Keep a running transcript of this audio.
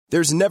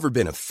There's never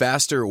been a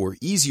faster or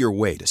easier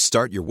way to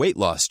start your weight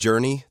loss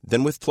journey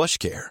than with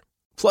PlushCare.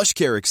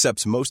 PlushCare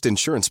accepts most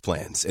insurance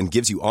plans and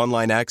gives you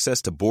online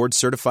access to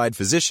board-certified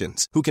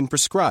physicians who can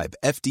prescribe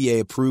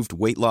FDA-approved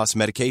weight loss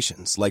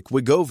medications like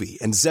Wegovy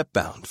and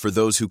Zepbound for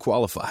those who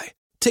qualify.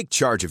 Take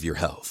charge of your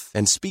health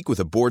and speak with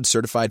a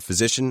board-certified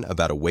physician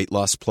about a weight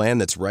loss plan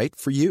that's right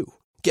for you.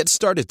 Get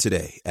started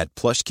today at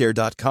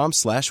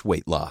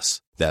plushcare.com/weight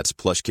loss. That's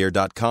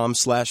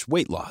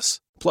plushcare.com/weight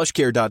loss.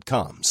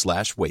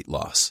 plushcare.com/weight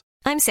loss.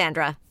 I'm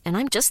Sandra, and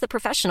I'm just the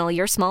professional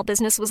your small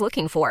business was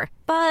looking for.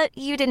 But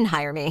you didn't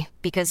hire me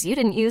because you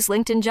didn't use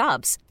LinkedIn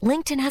Jobs.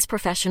 LinkedIn has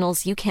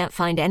professionals you can't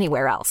find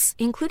anywhere else,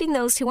 including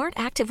those who aren't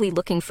actively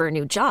looking for a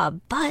new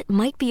job, but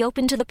might be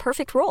open to the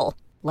perfect role,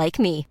 like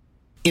me.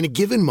 In a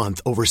given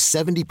month, over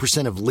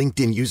 70% of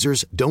LinkedIn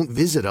users don't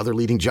visit other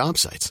leading job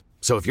sites.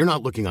 So if you're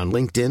not looking on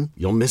LinkedIn,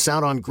 you'll miss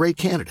out on great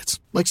candidates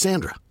like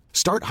Sandra.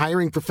 Start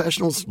hiring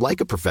professionals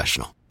like a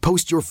professional.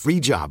 Post your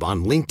free job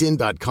on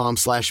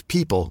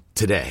linkedin.com/people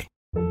today.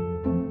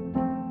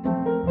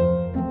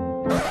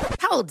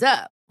 Hold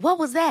up. What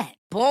was that?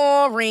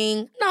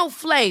 Boring. No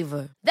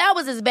flavor. That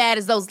was as bad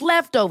as those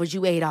leftovers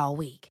you ate all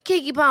week.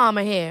 Keke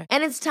Palmer here,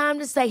 and it's time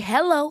to say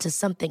hello to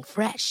something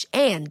fresh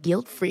and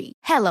guilt-free.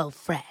 Hello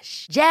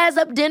Fresh. Jazz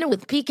up dinner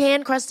with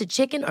pecan-crusted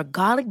chicken or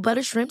garlic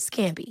butter shrimp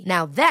scampi.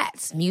 Now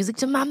that's music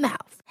to my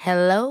mouth.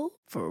 Hello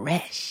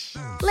Fresh.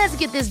 Let's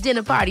get this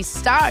dinner party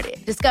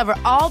started. Discover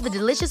all the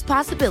delicious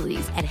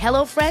possibilities at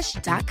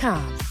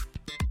hellofresh.com.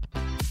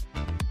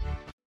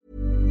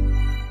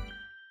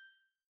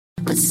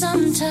 But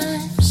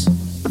sometimes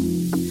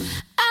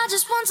I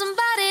just want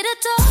somebody to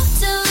talk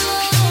to.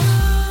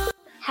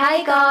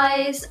 Hey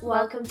guys,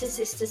 welcome to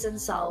Sisters and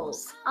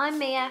Souls. I'm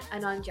Mia.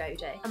 And I'm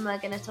Jodie. And we're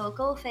going to talk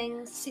all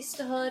things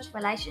sisterhood,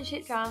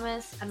 relationship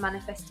dramas, and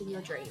manifesting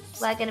your dreams.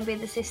 We're going to be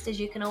the sisters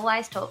you can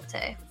always talk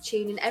to.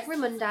 Tune in every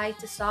Monday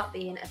to start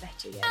being a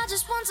better you. I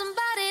just want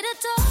somebody to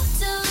talk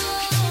to.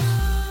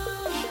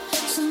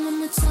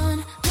 Someone that's on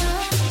my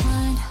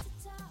mind.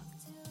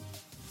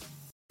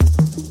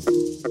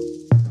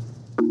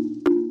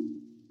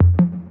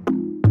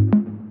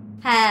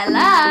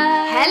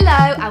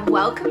 Hello, and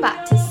welcome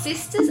back to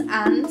Sisters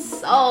and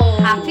Souls.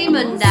 Happy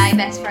Monday,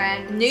 best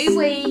friend. New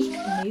week,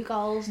 new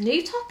goals,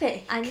 new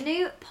topic. A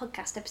new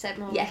podcast episode,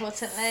 more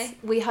importantly.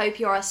 We hope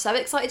you are so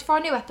excited for our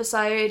new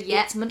episode.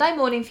 Yep. It's Monday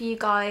morning for you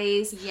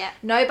guys. Yep.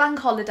 No bank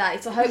holiday,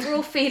 so I hope we're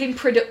all feeling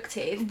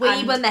productive.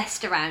 We were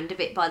messed around a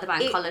bit by the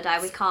bank holiday,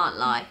 we can't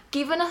lie.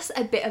 Given us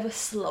a bit of a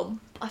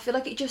slump. I feel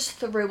like it just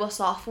threw us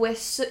off. We're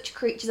such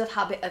creatures of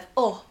habit of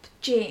up,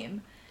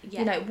 gym,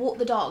 you know, walk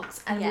the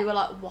dogs, and we were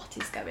like, what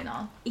is going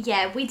on?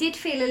 Yeah, we did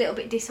feel a little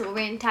bit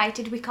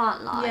disorientated, we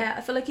can't lie. Yeah,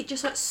 I feel like it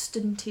just like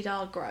stunted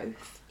our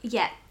growth.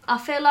 Yeah, I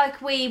feel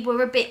like we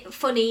were a bit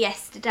funny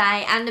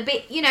yesterday and a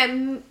bit, you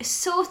know,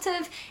 sort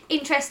of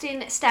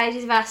interesting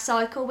stages of our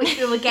cycle which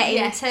we were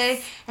getting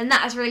to, and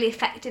that has really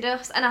affected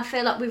us, and I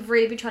feel like we've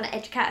really been trying to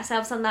educate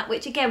ourselves on that,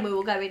 which again we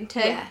will go into.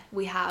 Yeah,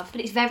 we have.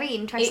 But it's very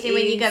interesting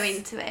when you go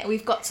into it.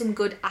 We've got some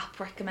good app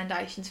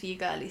recommendations for you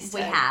girlies too.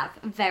 We have.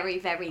 Very,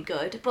 very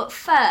good. But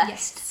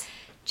first,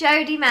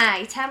 Jodie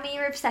May, tell me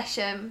your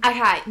obsession.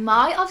 Okay,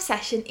 my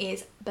obsession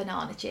is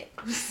banana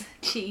chips.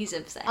 She's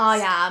obsessed. I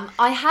am.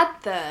 I had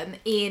them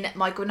in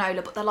my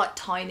granola, but they're like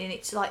tiny and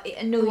it's like, it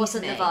annoys me. It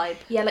wasn't the vibe.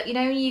 Yeah, like, you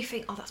know when you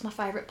think, oh, that's my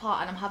favourite part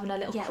and I'm having a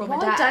little crumb a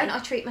day. Why don't I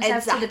treat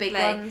myself to the big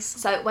ones?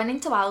 So went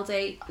into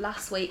Aldi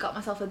last week, got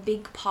myself a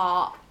big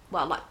part,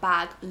 well, like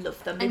bag,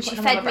 love them. And she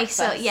fed me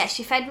some. Yeah,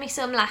 she fed me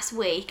some last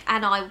week,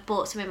 and I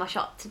bought some in my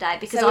shop today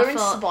because so I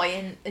thought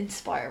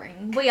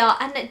inspiring. We are,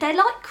 and they're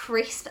like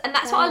crisp, and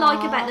that's what I like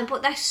about them.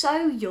 But they're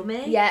so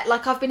yummy. Yeah,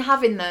 like I've been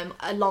having them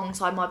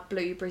alongside my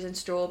blueberries and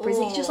strawberries.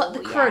 It's just like the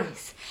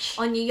crunch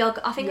on your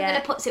yogurt. I think I'm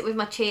gonna put it with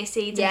my chia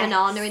seeds and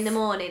banana in the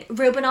morning.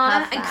 Real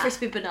banana and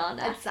crispy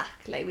banana.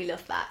 Exactly, we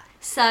love that.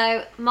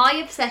 So my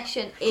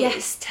obsession is...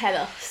 Yes, tell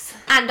us.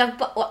 And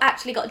I've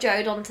actually got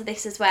Jode onto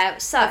this as well.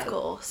 So, of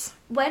course.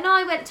 When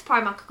I went to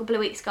Primark a couple of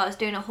weeks ago, I was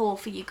doing a haul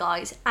for you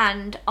guys,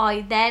 and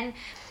I then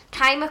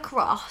came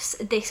across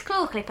this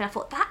claw clip, and I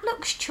thought, that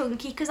looks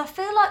chunky, because I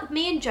feel like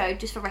me and Jode,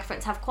 just for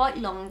reference, have quite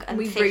long and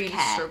thick hair. We really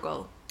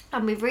struggle.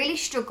 And we really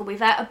struggle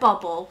without a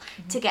bobble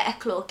to get a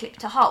claw clip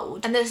to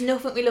hold. And there's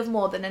nothing we love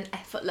more than an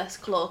effortless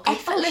claw clip.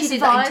 Effortless she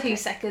did that in 2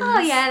 seconds. Oh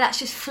yeah, that's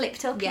just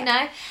flipped up, you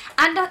know.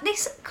 And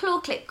this claw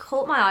clip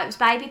caught my eye. It was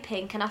baby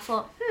pink, and I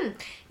thought,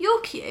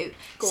 you're cute.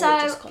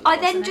 Gorgeous so colour, I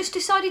then wasn't it? just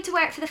decided to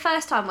wear it for the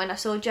first time when I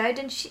saw Jode,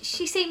 and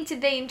she seemed to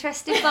be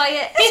interested by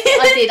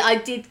it. I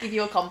did give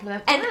you a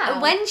compliment.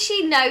 And when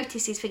she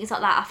notices things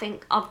like that, I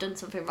think I've done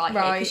something right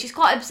here, because she's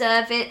quite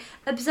observant.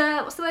 What's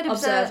the word?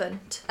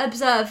 Observant.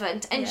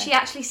 Observant. And she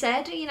actually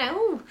said, you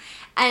know,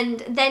 And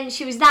then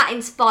she was that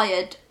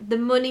inspired. The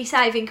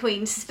money-saving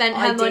queen spent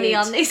her money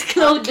on this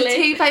claw The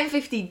clip.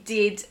 £2.50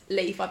 did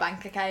leave my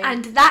bank account.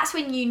 And that's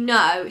when you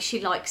know she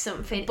likes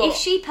something. But if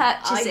she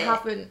purchases I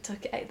haven't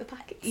took it out of the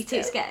packet. you're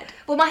too scared.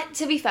 Well,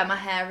 to be fair, my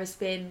hair has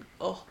been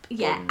up.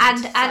 Yeah,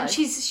 bummed, and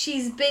so.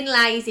 she's been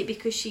lazy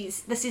because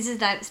the scissors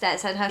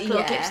downstairs and her claw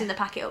Yeah. clips in the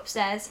packet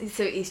upstairs.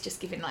 So it is just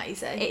giving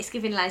lazy. It's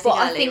giving lazy But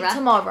girl I think era.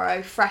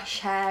 tomorrow, fresh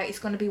hair, it's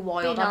going to be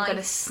wild. Be I'm going to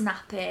nice.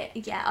 snap it.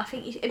 Yeah, I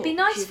think it'd be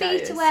But nice who for you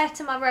to knows? wear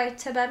tomorrow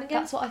to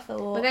Birmingham. That's what I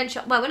thought. We're going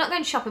well, we're not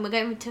going shopping. We're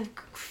going to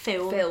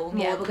film.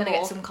 Yeah, we're going to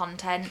get some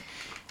content.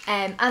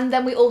 And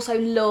then we also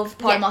love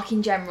Primark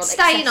in general.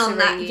 Staying on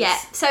that, accessories. yeah.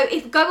 So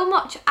if go and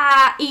watch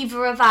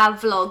either of our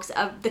vlogs,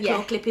 the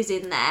claw clip is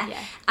in there.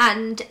 Yeah.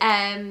 And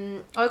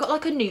I got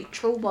like a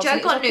neutral. Joe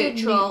got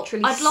neutral.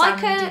 I'd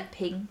like a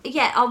pink.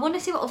 Yeah, I want to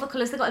see what other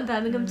colours they got in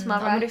Birmingham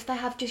tomorrow. I wonder if they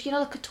have just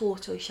like a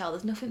tortoise shell.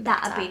 There's nothing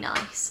better. That'd be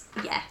nice.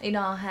 Yeah. In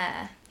our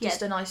hair,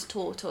 just a nice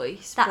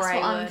tortoise. That's grey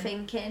what I'm one.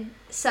 thinking.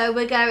 So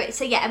we're going.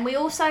 So yeah, and we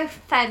also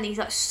found these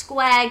like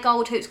square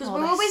gold hoops because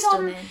we're they're always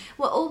stunning.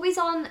 we're always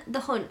on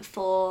the hunt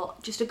for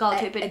just a gold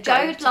hoop. a But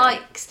gold Jode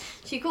likes.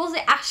 She calls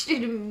it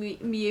Astrid and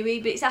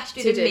Mewy, but it's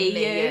Astrid and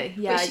Miu.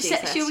 Yeah, But I she, do she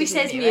say always Astrid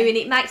says and Mew, and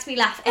it makes me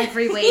laugh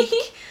every week.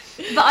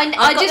 But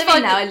I just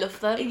find now. I love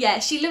them. Yeah,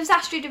 she loves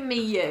Astrid and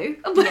Miu.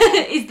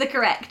 Is the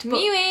correct but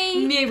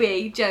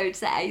Mewy, Jode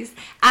says.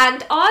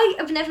 And I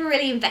have never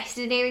really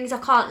invested in earrings. I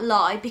can't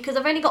lie because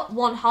I've only got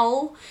one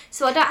hole,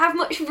 so I don't have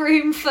much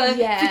room for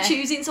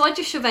choosing. So I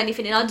just shove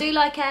anything in. I do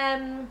like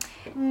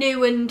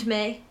New and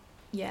Me.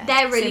 Yeah,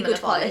 they're really similar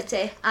good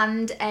quality.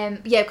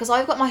 And because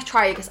I've got my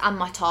tragus and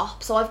my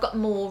top, so I've got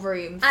more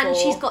room. And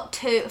she's got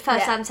two,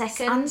 first and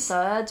second, and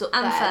thirds up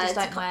and there. thirds. Just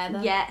don't wear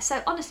them. Yeah,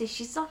 so honestly,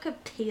 she's like a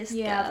pierced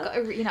girl. I've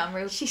got I'm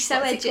real. She's so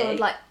what's it edgy. called?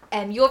 Like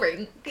your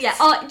ring. Yeah,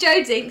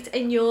 Jode's inked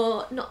and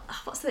you're not.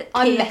 What's the?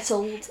 I'm pierced.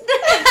 metalled.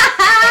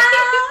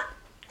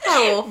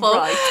 How awful.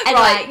 Right.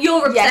 Anyway,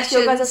 your obsessions. Yes,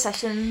 your guys'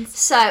 obsessions.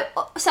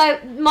 So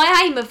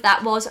my aim of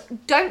that was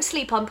don't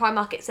sleep on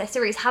Primark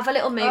accessories. Have a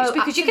little mooch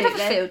because you can have a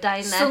absolutely. field day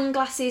in there.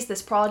 Sunglasses,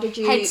 there's Prada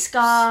dupes.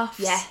 Headscarves.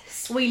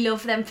 Yes. We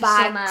love them for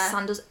Bags, summer.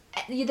 sandals.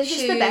 They're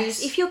just the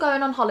best. If you're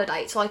going on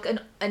holiday, it's like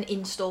an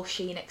in-store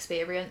Shein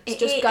experience.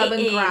 Just go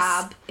and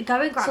grab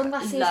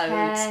sunglasses,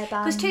 loads.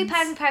 Because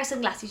 £2 a pair of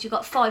sunglasses, you've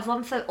got 5,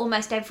 one for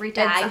almost every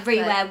day. Exactly.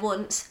 Rewear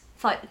once,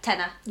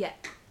 tenner. Yeah,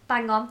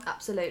 bang on.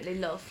 Absolutely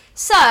love.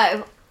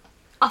 So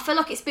I feel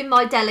like it's been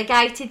my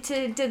delegated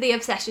to do the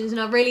obsessions,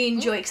 and I really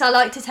enjoy it because I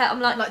like to tell. I'm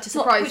like to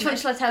surprise which me. one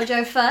shall I tell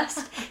Jo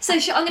first? So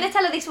I'm going to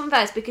tell her this one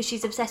first because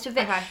she's obsessed with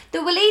it. Okay. The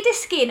Weleda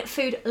Skin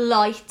Food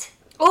Light.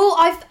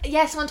 Oh,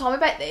 someone told me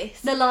about this.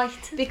 The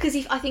light. Because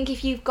I think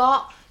if you've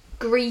got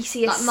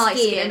greasier Like my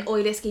skin. and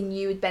oily skin,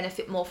 you would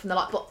benefit more from the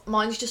light. But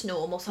mine's just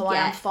normal, so I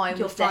am fine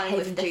you're with the fine heavy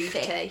with the duty.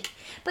 thick.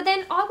 But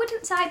then I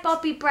wouldn't say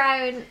Bobbi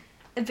Brown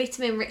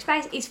vitamin rich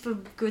base is for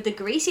the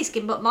greasy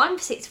skin, but mine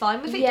sits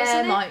fine with it,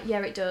 doesn't it?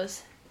 Yeah, it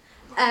does.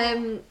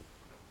 And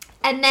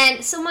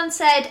then someone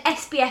said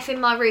SPF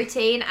in my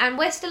routine, and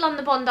we're still on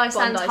the Bondi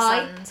Sands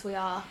hype. Sands, we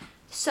are.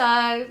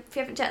 So if you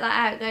haven't checked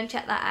that out, go and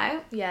check that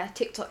out. Yeah,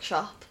 TikTok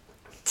shop.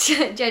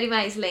 Jodie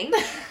May's link.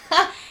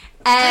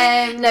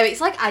 No,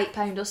 it's like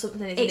 £8 or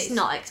something, isn't it? It's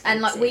not expensive.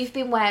 And like we've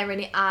been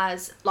wearing it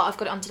as like I've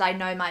got it on today,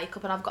 no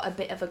makeup, and I've got a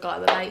bit of a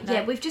glow about it.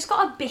 Yeah, we've just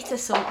got a bit of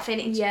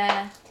something.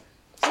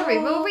 Sorry,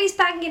 Oh. Rory's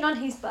banging on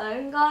his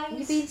bone, guys.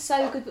 You've been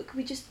so good, but could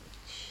we just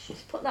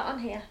put that on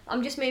here?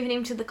 I'm just moving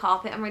him to the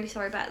carpet. I'm really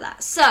sorry about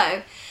that.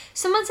 So,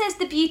 someone says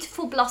the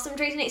beautiful blossom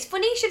trees, and it's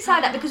funny you should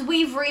say that because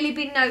we've really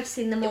been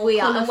noticing them more. We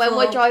are, and when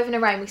we're driving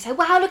around, we say,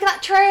 "Wow, look at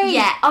that tree!"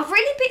 Yeah, I've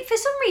really been. For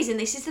some reason,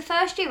 this is the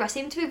first year I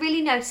seem to be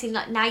really noticing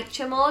like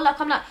nature more. Like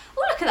I'm like,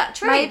 oh look at that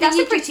tree. Maybe That's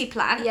you a pretty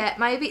plant. Yeah,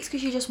 maybe it's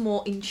because you're just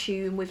more in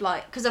tune with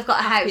like Because I've got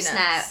a house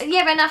happiness. now.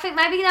 Yeah, and I think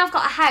maybe now I've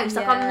got a house.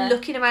 Like Yeah. I'm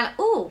looking around. Like,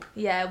 oh.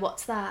 Yeah,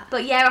 what's that?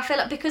 But yeah, I feel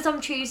like because I'm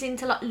choosing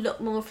to like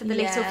look more for the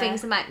little Yeah.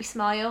 things that make me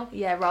smile.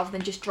 Yeah, rather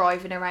than just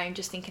driving around,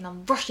 just thinking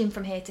I'm rushing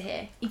from here to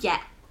here. Yeah.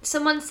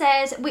 Someone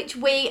says, which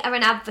we are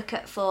an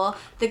advocate for,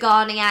 the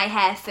Garnier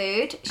hair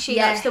food. She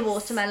Yes. likes the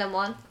watermelon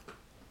one.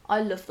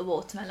 I love the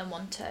watermelon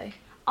one too.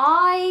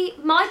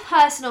 My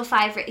personal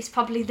favourite is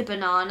probably the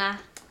banana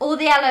or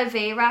the aloe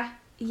vera.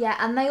 Yeah,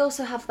 and they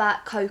also have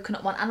that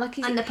coconut one, and like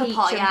And the peach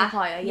papaya. and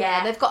papaya. Yeah,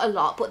 Yeah. they've got a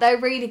lot, but they're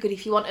really good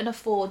if you want an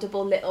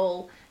affordable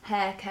little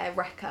hair care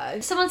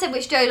reco. Someone said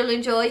which Jode will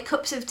enjoy,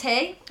 cups of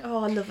tea.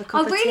 Oh, I love a I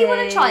cup of tea. really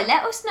want to try.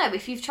 Let us know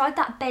if you've tried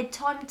that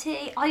bedtime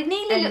tea. I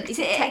nearly And looked is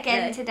at it it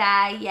again Tetley?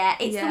 today. Yeah,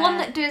 it's the Yeah. one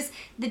that does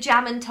the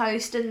jam and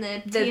toast and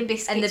the tea and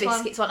biscuits and the one.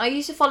 biscuits one. I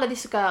used to follow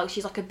this girl.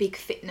 She's like a big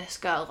fitness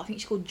girl. I think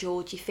she's called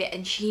Georgie Fit,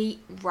 and she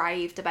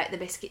raved about the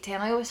biscuit tea.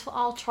 And I always thought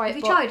I'll try it. Have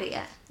you but tried it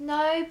yet?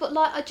 No, but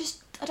like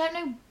I don't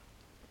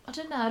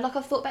know. Like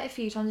I've thought about it a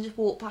few times and just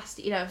walked past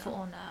it, and thought,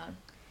 oh no.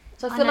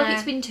 So I feel like know.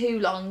 it's been too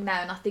long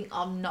now, and I think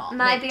I'm not.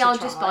 Maybe meant to I'll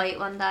just try. buy it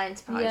one day and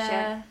surprise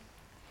you.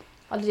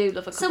 I do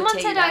love a cup Someone of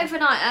tea. said though.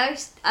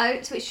 overnight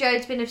oats, which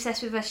Jode's been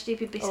obsessed with her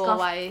stupid Biscoff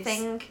Always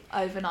thing.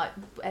 overnight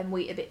and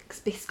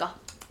Weetabix biscuit.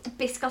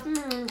 Biscoff.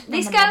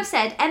 This girl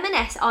said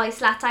M&S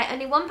ice latte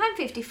only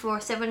 £1.50 for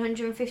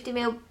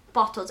 750ml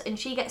bottles, and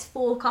she gets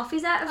 4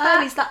 coffees out of that.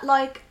 Oh, is that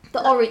like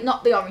the orange?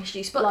 Not the orange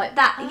juice, but like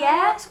that.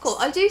 Yeah, that's cool.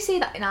 I do see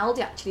that in Aldi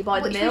actually by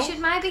the which mill. we should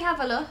maybe have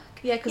a look.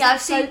 Yeah, because I've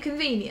it's so seen-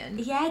 convenient.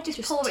 Yeah,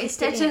 just pour it tip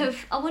instead in.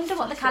 of. I wonder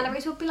what the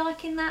calories would be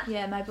like in that.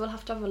 Yeah, maybe we'll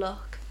have to have a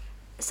look.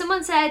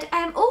 Someone said,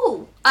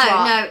 What?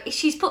 no,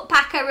 she's put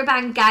Paco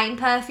Rabanne Gain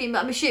perfume,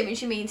 but I'm assuming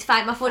she means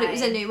Fame. I thought it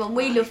was a new one.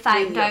 We love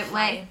Fame, don't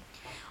we?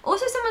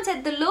 Also, someone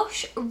said the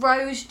Lush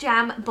Rose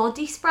Jam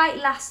body spray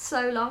lasts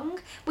so long.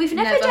 We've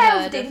never Never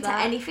delved heard of into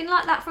that. anything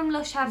like that from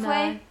Lush, have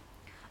No.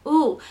 we?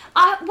 Ooh,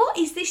 what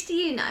is this? Do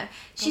you know?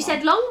 She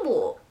said long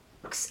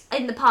walks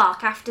in the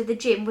park after the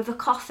gym with a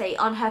coffee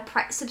on her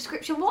Pret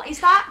subscription. What is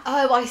that?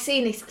 Oh, I've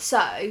seen this.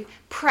 So,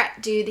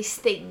 Pret do this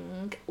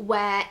thing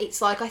where it's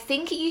like, I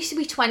think it used to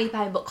be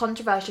 £20, but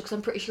controversial because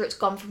I'm pretty sure it's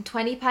gone from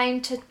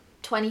 £20 to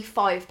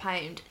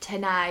 £25 to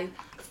now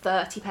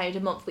 £30 a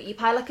month. But you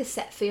pay like a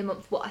set fee a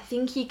month. But I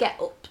think you get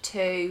up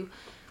to,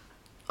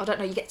 I don't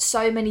know, you get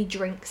so many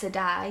drinks a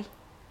day.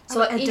 So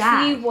like, if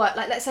you work,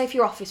 like let's say if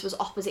your office was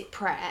opposite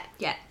Pret,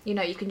 Yeah. you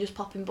know, you can just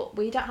pop in. But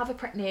we don't have a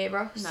Pret near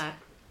us. No.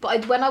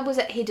 But when I was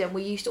at Hidden,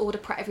 we used to order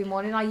Pret every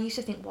morning. I used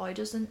to think, why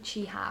doesn't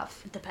she have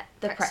The Pret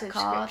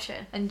card?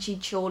 subscription. And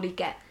she'd surely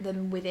get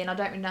them within. I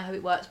don't really know how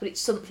it works, but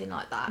it's something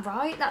like that.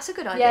 Right, that's a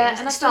good idea. Yeah,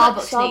 and I feel like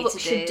Starbucks Starbucks need to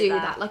should do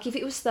that. Like if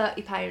it was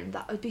 £30,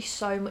 that would be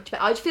so much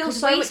better. I'd feel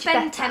so we much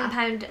spend better.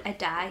 £10 a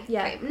day.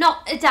 Yeah.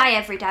 Not a day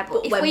every day,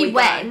 but if when we we go.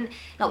 went, like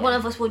Yeah. one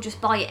of us will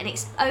just buy it, and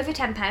it's over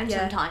 £10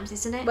 Yeah. sometimes,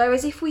 isn't it?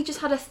 Whereas if we just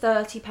had a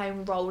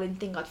 £30 rolling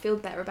thing, I'd feel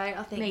better about it,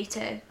 I think. Me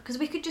too. Because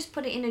we could just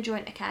put it in a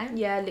joint account.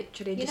 Yeah,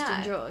 literally, You just know?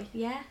 enjoy.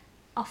 Yeah.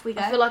 Off we go.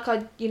 I feel like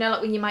you know,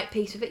 like when you make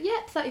peace with it, yeah,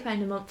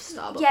 £30 a month,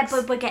 Starbucks. Yeah,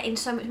 but we're getting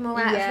so much more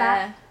out of Yeah.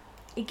 that.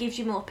 It gives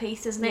you more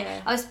peace, doesn't it?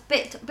 Yeah. I was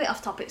a bit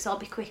off topic, so I'll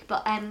be quick.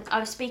 But I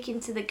was speaking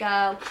to the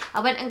girl.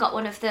 I went and got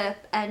one of the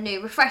new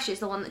refreshers,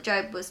 the one that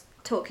Job was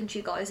talking to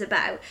you guys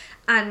about,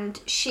 and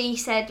she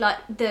said like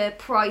the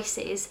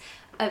prices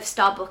of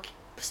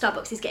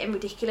Starbucks is getting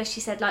ridiculous.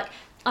 She said like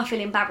I feel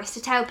embarrassed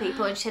to tell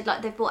people, and she said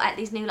like they've brought out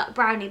these new like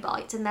brownie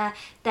bites, and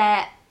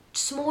they're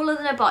smaller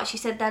than a bite. She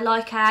said they're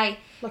like a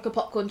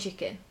popcorn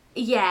chicken.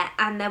 Yeah,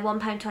 and they're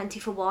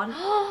 £1.20 for one.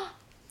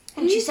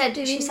 And Who's she said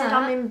doing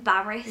I'm that?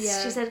 embarrassed.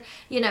 Yeah. She said,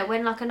 you know,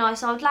 when like a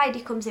nice old lady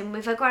comes in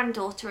with her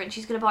granddaughter and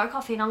she's going to buy a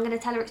coffee, and I'm going to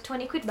tell her it's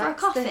 20 quid for a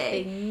That's the coffee.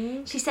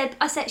 thing. She said,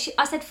 I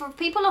said for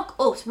people like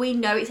us, we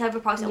know it's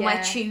overpriced and we're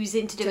Yeah.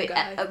 choosing to do To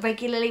it go.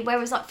 regularly.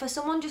 Whereas like for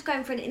someone just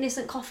going for an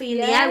innocent coffee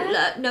in the Yeah.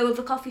 outlet, no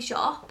other coffee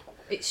shop.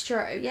 It's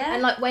true. Yeah.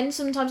 And like when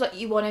sometimes like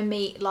you want to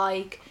meet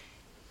like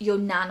your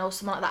nan or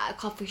something like that at a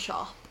coffee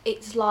shop,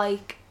 it's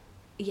like,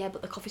 yeah,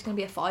 but the coffee's going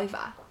to be a £5.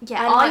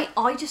 Yeah, And,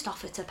 I just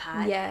offer to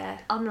pay. Yeah.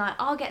 I'm like,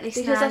 I'll get this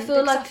Because now, I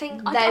feel like I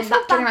think they're I feel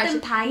that bad generation.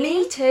 them paying.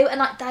 Me too, and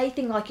like they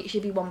think like it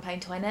should be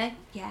 £1.20.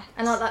 Yeah.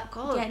 And like that,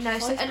 God. Yeah, no,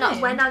 so, £5. and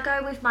like when I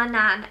go with my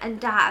nan and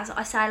dad,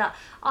 I say like,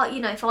 oh,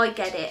 you know, if I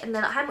get it, and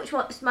they're like, how much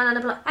was my nan?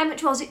 I'll be like, how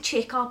much was it,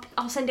 chick?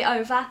 I'll send it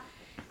over.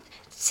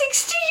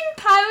 £16,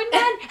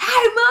 man.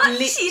 How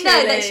much? You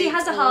know that she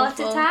has a heart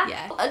Literally attack.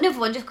 awful. Yeah. Another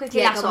one, just quickly,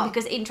 Yeah, last go one on.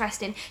 because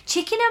interesting.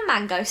 Chicken and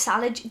mango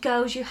salad,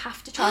 girls, you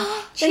have to try.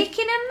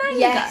 Chicken and mango.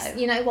 Yes,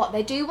 you know what?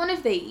 They do one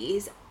of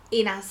these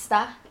in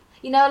Asda.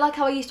 You know, like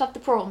how I used to have the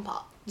prawn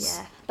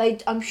pots? Yeah.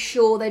 I'm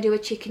sure they do a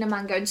chicken and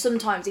mango. And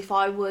sometimes if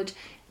I would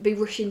be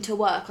rushing to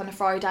work on a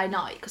Friday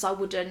night, because I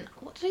wouldn't...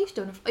 What did I used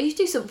to do? I used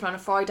to do something on a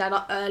Friday,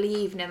 like early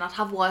evening. I'd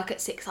have work at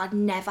 6. I'd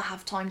never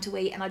have time to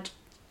eat. And I'd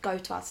go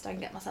to Asda and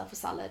get myself a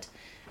salad.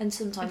 And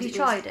sometimes Have you it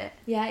tried it?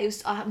 Yeah, it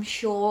was. I'm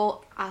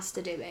sure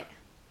Asda do it.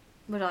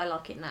 Would I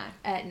like it now?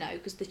 No,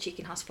 because the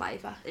chicken has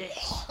flavour. With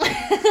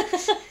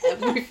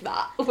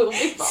that, we'll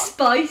be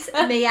fine. Spice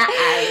me out.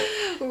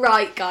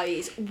 Right,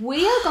 guys,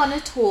 we are gonna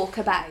talk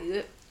about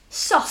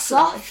Soft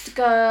life. soft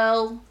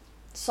girl,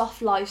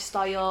 soft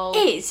lifestyle.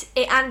 Is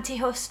it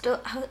anti-hustle?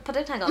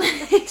 Pardon, hang on.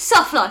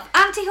 Soft life,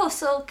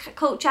 anti-hustle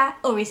culture,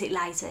 or is it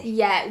lazy?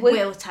 Yeah,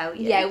 We'll tell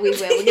you. Yeah, we will.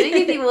 We're gonna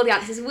give you all the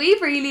answers. We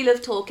really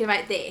love talking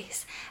about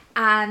this.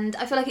 And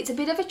I feel like it's a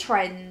bit of a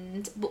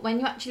trend, but when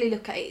you actually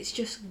look at it, it's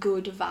just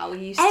good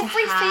values to have.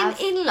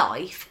 Everything in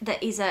life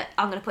that is I'm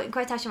going to put in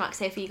quotation marks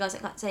here for you guys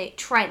that can't say it,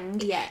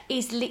 trend, Yeah.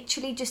 is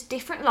literally just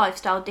different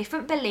lifestyle,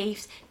 different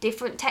beliefs,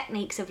 different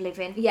techniques of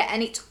living. Yeah,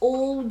 and it's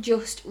all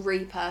just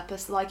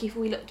repurposed. Like, if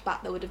we looked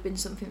back, there would have been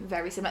something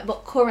very similar.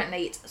 But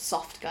currently, it's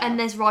soft girl. And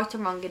there's right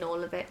and wrong in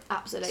all of it.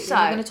 Absolutely. So-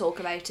 We're going to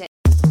talk about it.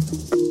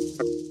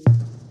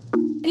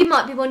 You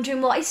might be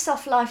wondering, what is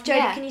soft life? Jodie,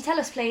 Yeah. can you tell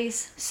us,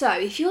 please? So,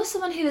 if you're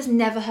someone who has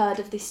never heard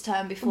of this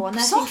term before, and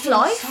they're Soft thinking,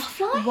 life?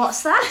 soft life?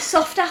 What's that?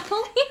 Soft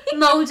apple?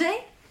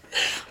 Mouldy?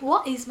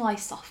 What is my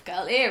soft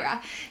girl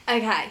era?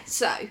 Okay,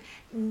 so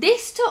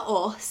this to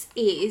us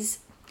is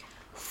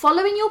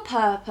following your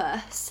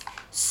purpose,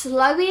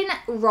 slowing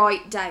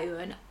right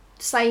down,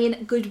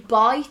 saying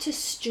goodbye to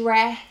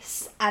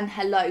stress and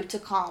hello to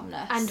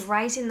calmness. And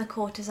raising the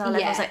cortisol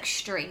levels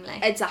extremely.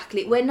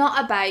 Exactly. We're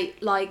not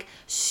about like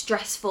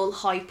stressful,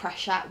 high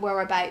pressure.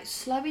 We're about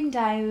slowing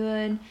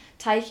down,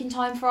 taking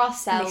time for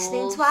ourselves.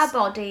 Listening to our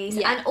bodies.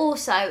 Yeah. And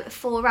also,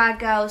 for our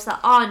girls that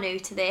are new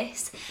to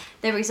this,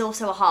 there is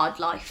also a hard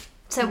life.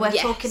 So we're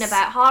talking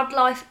about hard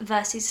life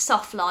versus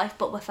soft life,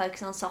 but we're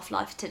focusing on soft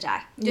life today.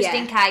 Just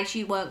in case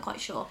you weren't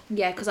quite sure.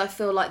 Yeah, because I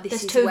feel like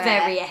there's two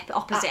very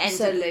opposite ends.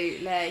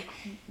 Absolutely.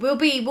 We'll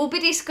be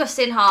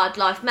discussing hard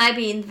life,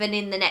 maybe even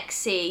in the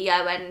next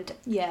CEO, and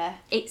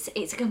it's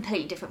a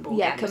completely different ballgame.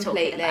 Yeah,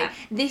 completely.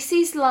 This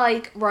is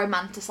like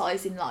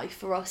romanticising life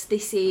for us.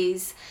 This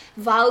is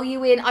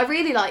valuing. I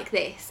really like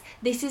this.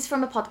 This is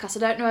from a podcast. I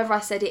don't know whether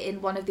I said it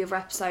in one of the other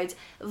episodes.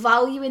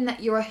 Valuing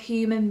that you're a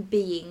human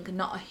being,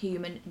 not a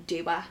human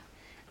doer.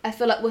 I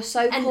feel like we're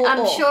so caught I'm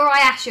up. sure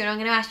I asked you, and I'm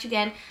going to ask you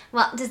again.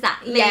 What does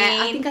that mean? Yeah,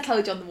 I think I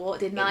told you on the walk,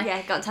 didn't I?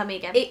 Yeah, go on, tell me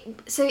again.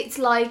 So it's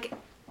like,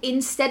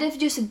 instead of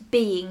just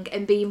being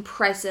and being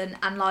present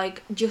and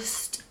like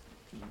just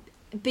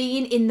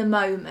being in the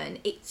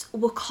moment,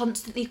 we're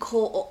constantly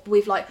caught up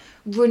with like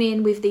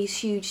running with these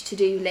huge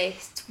to-do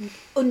lists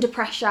under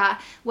pressure,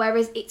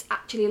 whereas it's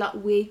actually like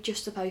we're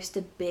just supposed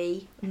to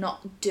be,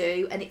 not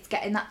do, and it's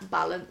getting that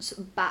balance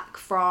back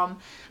from.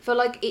 I feel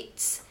like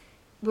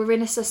we're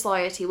in a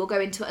society, we'll go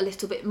into it a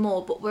little bit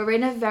more, but we're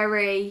in a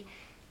very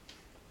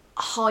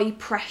high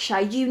pressure,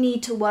 you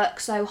need to work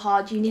so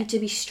hard, you need to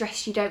be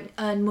stressed, you don't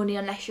earn money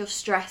unless you're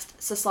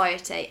stressed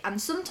society, and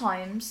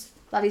sometimes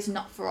that is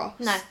not for us.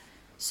 No.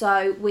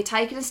 So we're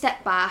taking a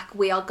step back.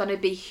 We are going to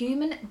be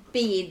human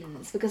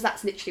beings, because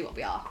that's literally what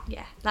we are.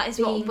 Yeah, that is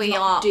what we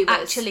are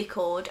actually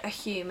called, a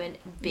human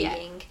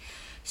being. Yeah.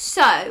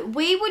 So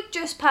we would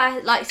just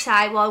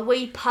say, well,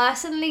 we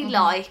personally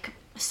like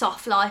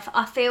soft life.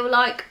 I feel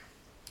like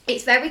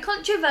it's very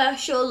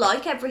controversial,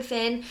 like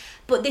everything,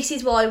 but this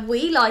is why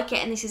we like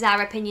it, and this is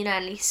our opinion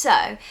only.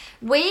 So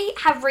we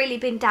have really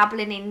been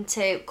dabbling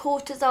into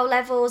cortisol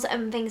levels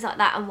and things like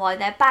that, and why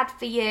they're bad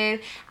for you,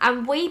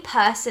 and we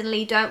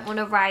personally don't want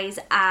to raise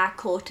our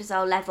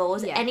cortisol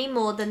levels any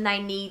more than they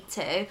need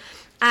to.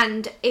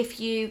 And if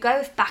you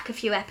go back a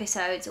few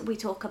episodes, we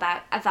talk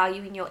about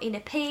valuing your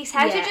inner peace,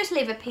 how to just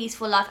live a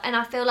peaceful life. And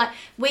I feel like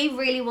we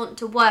really want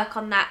to work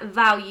on that,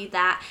 value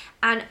that,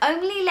 and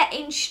only let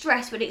in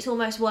stress when it's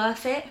almost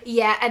worth it.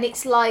 Yeah, and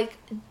it's like,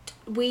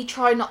 we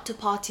try not to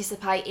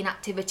participate in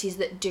activities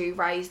that do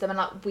raise them, and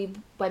like we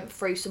went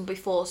through some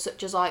before,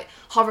 such as like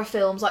horror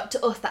films. Like,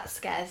 to us that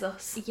scares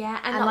us. Yeah,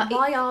 and like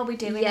why are we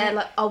doing it? Yeah,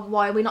 like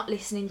why are we not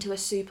listening to a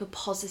super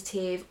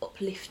positive,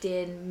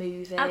 uplifting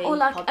movie, or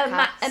like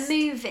podcast? a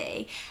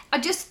movie?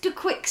 Just a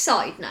quick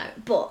side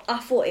note, but I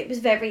thought it was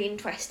very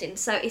interesting,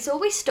 so it's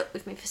always stuck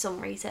with me for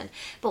some reason.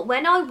 But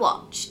when I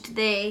watched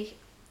the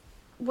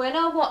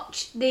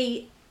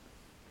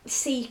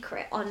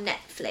Secret on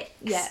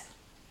Netflix,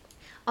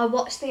 I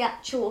watched the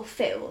actual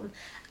film,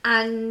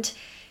 and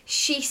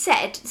she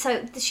said,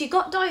 so she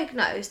got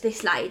diagnosed,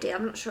 this lady,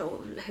 I'm not sure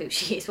who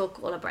she is, we'll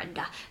call her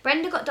Brenda.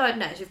 Brenda got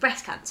diagnosed with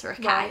breast cancer,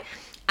 okay? Right.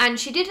 And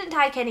she didn't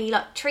take any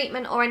like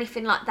treatment or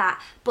anything like that,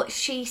 but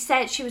she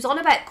said she was on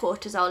about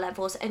cortisol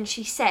levels, and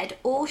she said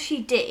all she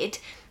did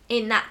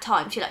in that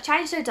time, she like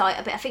changed her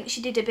diet a bit. I think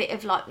she did a bit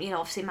of like, you know,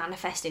 obviously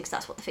manifesting, because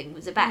that's what the thing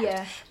was about.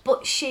 Yeah.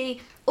 But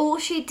all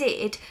she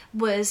did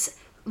was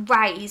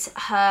raise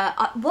her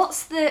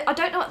I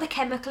don't know what the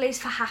chemical is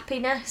for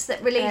happiness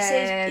that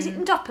releases, is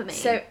it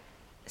dopamine?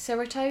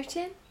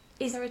 Serotonin?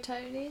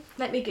 Serotonin?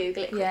 Let me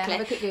Google it quickly. Yeah,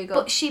 have a quick Google.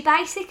 But she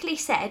basically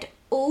said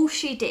all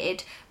she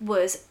did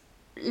was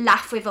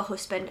laugh with her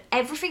husband.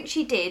 Everything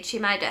she did, she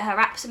made it her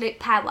absolute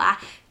power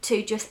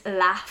to just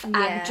laugh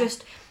and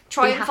just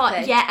try and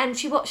find, and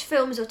she watched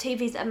films or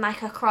TVs that make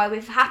her cry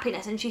with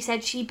happiness, and she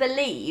said she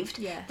believed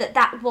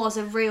that was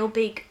a real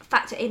big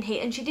factor in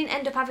here, and she didn't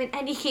end up having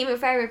any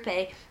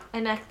chemotherapy,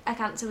 and her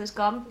cancer was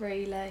gone.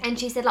 Really? And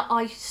she said, like,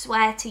 I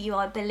swear to you,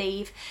 I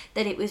believe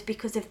that it was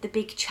because of the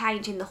big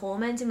change in the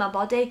hormones in my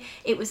body.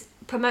 It was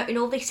promoting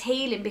all this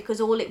healing,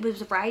 because all it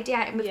was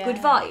radiating with good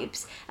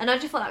vibes. And I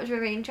just thought that was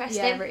really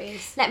interesting. Yeah, it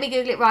is. Let me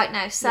Google it right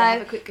now. So,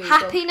 have a quick Google.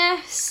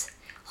 Happiness,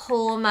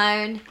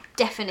 hormone,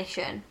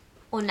 definition.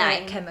 Or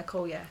name.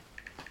 Chemical, yeah.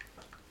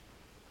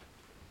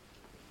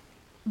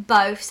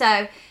 Both.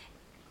 So,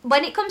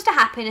 when it comes to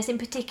happiness in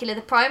particular,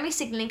 the primary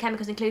signalling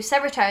chemicals include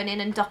serotonin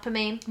and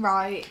dopamine.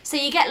 Right. So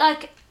you get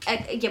like,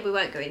 we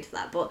won't go into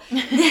that, but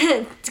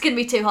it's going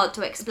to be too hard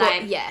to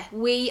explain. But yeah,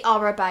 we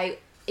are about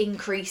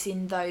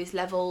increasing those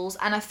levels,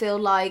 and I feel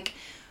like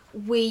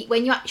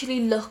when you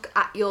actually look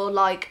at your,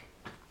 like,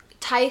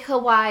 take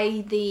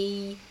away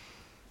the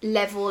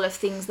level of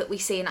things that we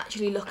see and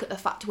actually look at the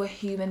fact we're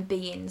human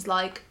beings,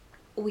 like,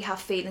 we have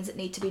feelings that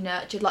need to be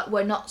nurtured. Like,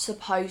 we're not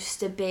supposed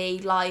to be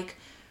like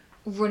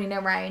running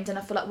around, and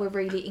I feel like we're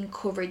really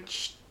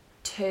encouraged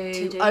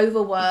to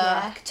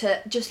overwork,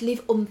 to just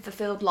live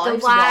unfulfilled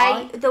lives.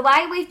 The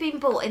way we've been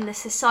brought in the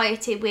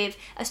society with,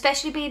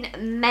 especially being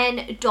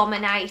men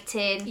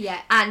dominating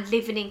and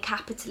living in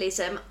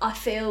capitalism, I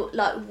feel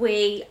like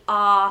we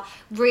are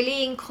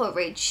really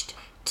encouraged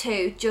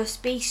to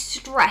just be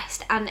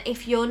stressed. And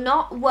if you're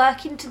not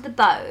working to the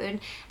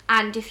bone,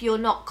 and if you're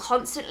not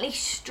constantly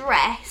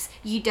stressed,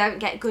 you don't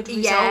get good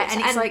results. Yeah,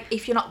 and it's like,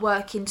 if you're not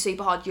working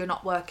super hard, you're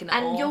not working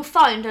at all. And you'll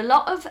find a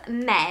lot of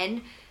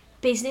men,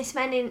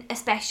 businessmen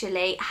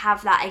especially,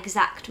 have that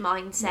exact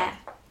mindset. Yeah,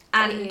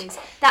 and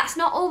that's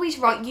not always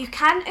right. You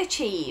can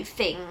achieve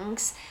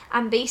things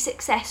and be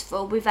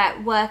successful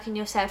without working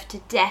yourself to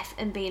death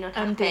and being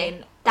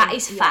unhappy. That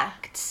is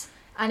facts.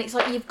 And it's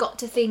like, you've got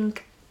to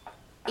think,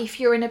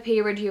 if you're in a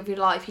period of your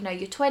life, you know,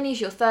 your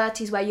 20s, your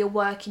 30s, where you're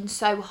working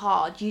so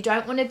hard, you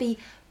don't want to be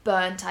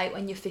burnt out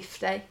when you're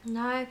 50.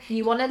 No.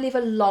 You want to live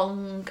a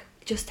long,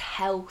 just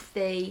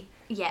healthy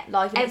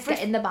life, and it's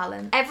getting the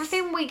balance.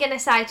 Everything we're going to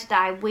say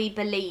today, we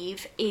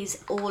believe,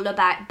 is all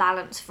about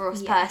balance for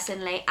us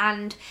personally.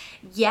 And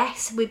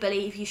yes, we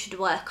believe you should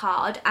work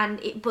hard,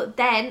 but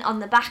then on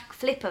the back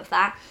flip of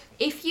that,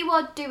 if you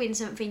are doing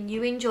something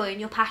you enjoy and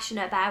you're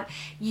passionate about,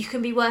 you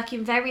can be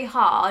working very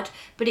hard,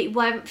 but it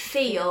won't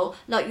feel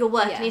like you're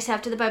working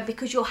yourself to the bone,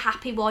 because you're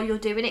happy while you're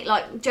doing it.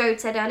 Like Jode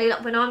said earlier,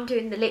 like when I'm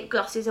doing the lip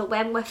glosses or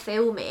when we're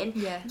filming,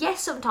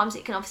 yes, sometimes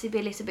it can obviously be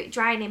a little bit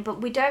draining,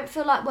 but we don't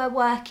feel like we're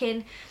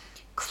working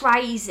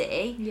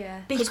crazy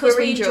because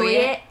we enjoy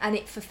it and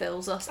it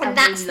fulfills us, and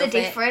that's the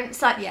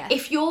difference. Like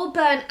if you're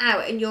burnt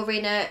out and you're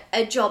in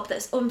a job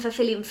that's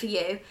unfulfilling for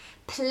you,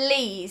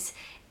 please,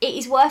 it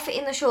is worth it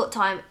in the short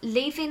time.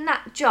 Leaving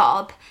that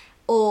job,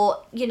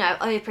 or, you know,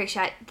 I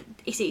appreciate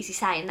it's easy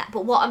saying that,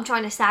 but what I'm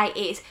trying to say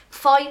is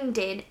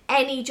finding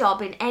any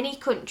job in any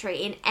country,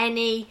 in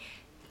any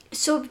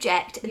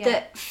subject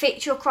that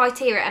fits your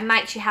criteria and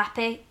makes you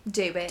happy.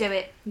 Do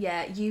it.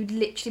 Yeah, you'd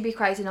literally be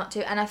crazy not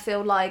to. And I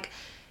feel like,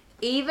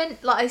 even,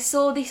 like, I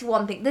saw this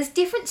one thing, there's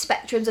different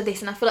spectrums of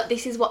this, and I feel like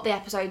this is what the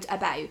episode's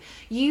about.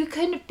 You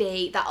can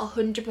be that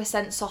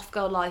 100% soft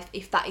girl life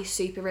if that is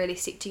super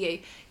realistic to you.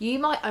 You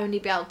might only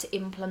be able to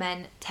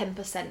implement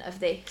 10% of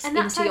this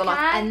into your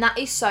life, and that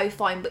is so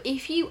fine. But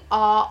if you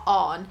are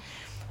on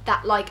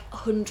that, like,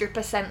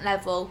 100%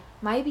 level,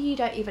 maybe you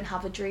don't even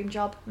have a dream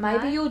job.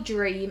 Maybe your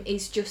dream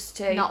is just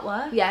to not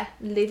work. Yeah,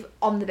 live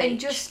on the beach. And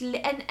just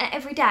and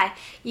every day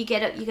you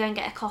get up, you go and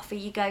get a coffee,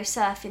 you go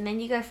surfing, then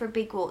you go for a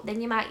big walk,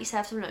 then you make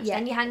yourself some lunch,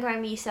 then you hang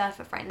around with your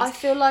surfer friends. I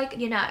feel like,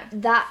 you know,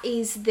 that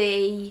is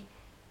the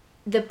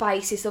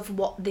basis of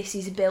what this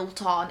is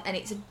built on, and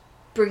it's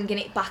bringing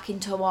it back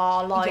into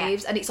our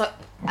lives, and it's like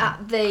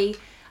at the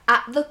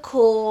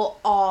core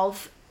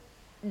of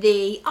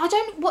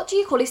what do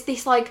you call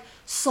this like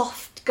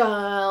soft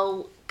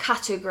girl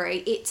category.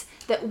 It's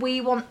that we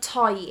want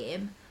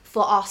time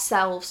for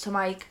ourselves to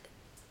make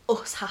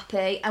us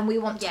happy, and we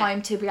want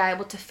time to be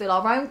able to fill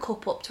our own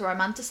cup up, to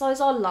romanticize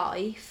our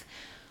life.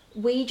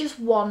 We just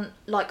want,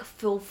 like,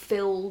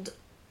 fulfilled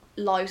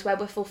lives where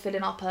we're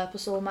fulfilling our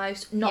purpose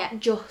almost,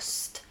 not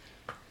just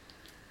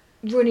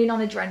running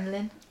on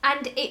adrenaline.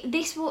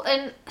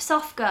 And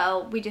soft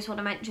girl, we just want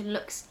to mention,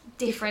 looks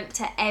different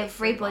to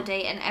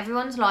everybody and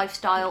everyone's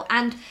lifestyle.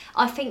 And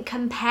I think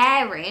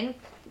comparing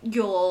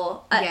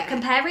your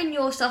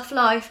soft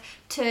life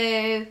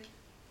to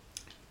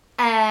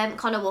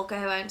Connor Walker,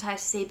 who owns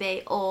House of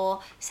CB,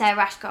 or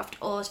Sarah Ashcroft,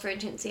 or for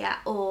instance,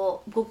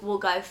 or we'll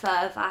go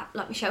further,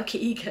 like Michelle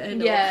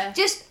Keegan, or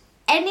just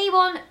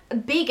anyone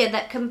bigger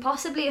that can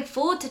possibly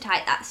afford to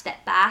take that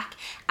step back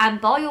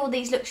and buy all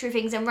these luxury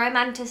things and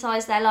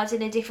romanticise their lives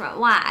in a different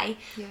way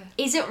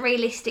isn't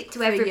realistic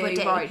to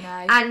everybody right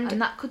now.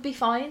 And that could be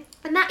fine.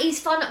 And that is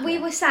fun. We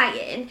were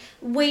saying,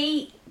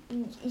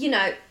 you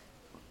know,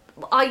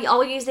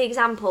 I'll use the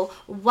example,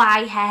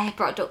 Way hair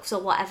products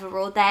or whatever,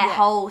 or their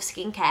whole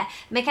skincare.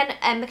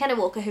 McKenna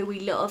Walker, who we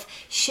love,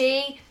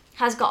 she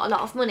has got a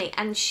lot of money,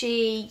 and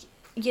she,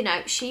 you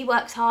know, she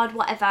works hard,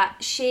 whatever.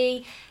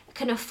 She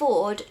can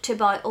afford to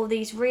buy all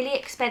these really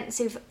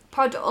expensive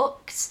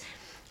products,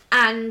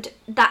 and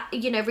that,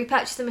 you know,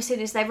 repurchase them as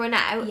soon as they run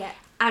out,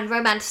 and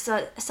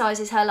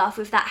romanticises her life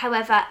with that.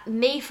 However,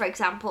 me, for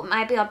example,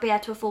 maybe I'd be able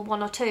to afford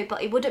one or two,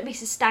 but it wouldn't be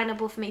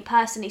sustainable for me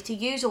personally to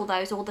use all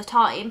those all the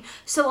time,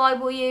 so I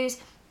will use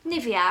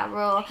Nivea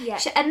or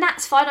and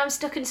that's fine. I'm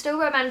stuck and still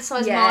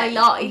romanticise my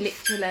life.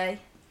 Literally,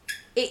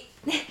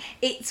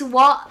 it's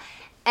what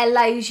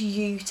allows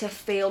you to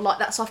feel like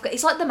that soft girl.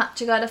 It's like the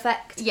matcha girl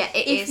effect. Yeah,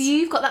 if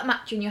you've got that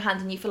matcha in your hand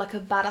and you feel like a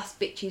badass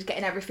bitch who's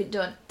getting everything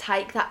done,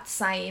 take that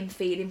same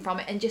feeling from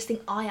it and just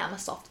think, I am a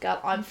soft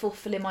girl. I'm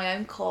fulfilling my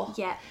own core.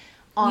 Yeah.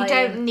 You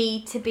don't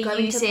need to be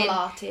using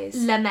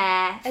La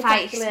Mer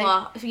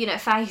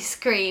face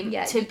cream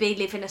to be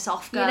living a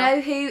soft girl. You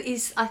know who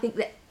is, I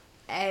think,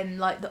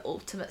 like the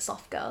ultimate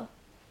soft girl?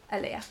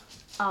 Aaliyah.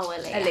 Oh,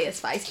 Aaliyah. Aaliyah's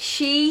face.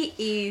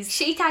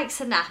 She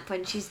takes a nap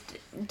when she's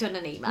done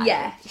an email.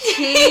 Yeah.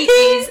 She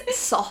is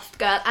soft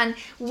girl. And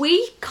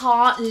we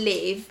can't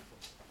live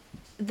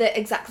the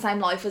exact same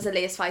life as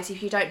Aaliyah's face.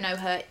 If you don't know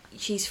her,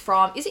 she's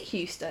from, is it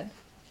Houston?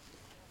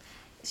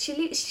 She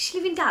lives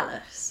in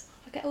Dallas.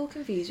 I get all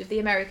confused with the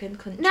American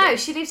country. No,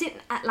 she lives in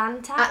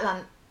Atlanta.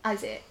 Atlanta,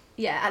 is it?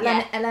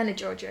 Yeah, Atlanta,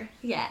 Georgia.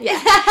 Yeah.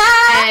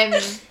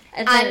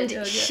 And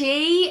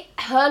Georgia.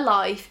 her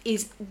life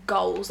is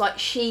goals. Like,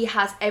 she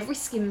has every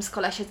Skims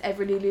colour, she has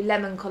every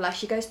Lululemon colour.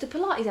 She goes to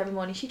Pilates every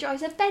morning. She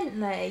drives a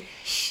Bentley.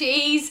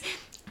 She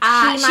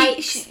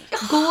Makes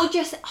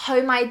gorgeous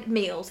homemade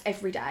meals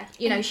every day.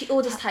 You know, she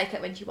orders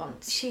takeout when she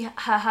wants. She's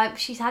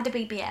had a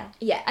BBL.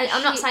 Yeah,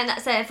 I'm not saying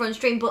that's everyone's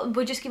dream, but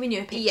we're just giving you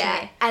a picture. Yeah,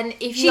 here. and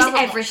if she's you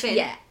haven't everything.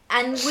 Yeah,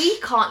 and we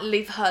can't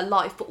live her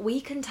life, but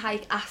we can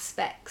take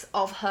aspects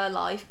of her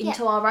life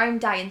into our own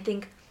day and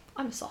think,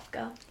 I'm a soft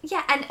girl.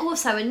 Yeah, and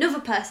also another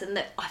person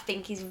that I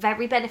think is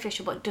very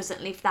beneficial but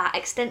doesn't live that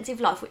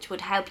extensive life, which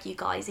would help you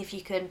guys if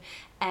you can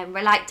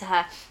relate to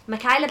her.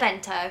 Michaela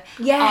Bento.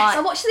 Yes, I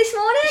watched her this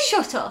morning.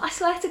 Shut up. I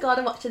swear to God,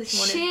 I watched her this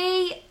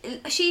morning.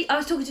 I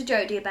was talking to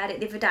Jodie about it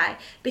the other day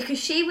because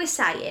she was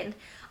saying,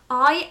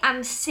 I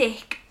am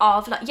sick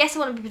of, like, yes, I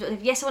want to be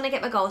productive, yes, I want to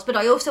get my goals, but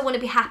I also want to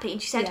be happy. And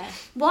she said,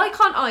 why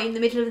can't I, in the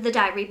middle of the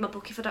day, read my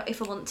book if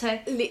I want to?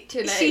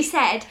 Literally. She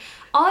said,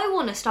 I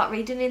want to start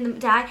reading in the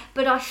day,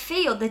 but I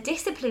feel the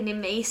discipline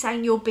in me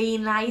saying you're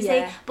being lazy.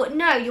 Yeah. But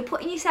no, you're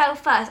putting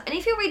yourself first. And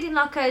if you're reading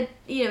like a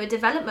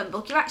development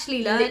book, you're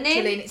actually learning.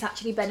 Literally, and it's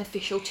actually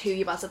beneficial to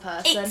you as a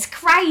person. It's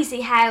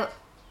crazy how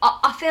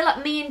I feel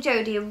like me and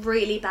Jodie are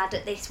really bad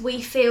at this.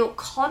 We feel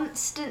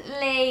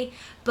constantly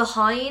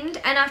behind,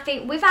 and I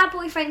think with our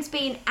boyfriends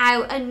being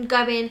out and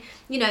going,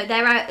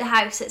 they're out the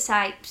house at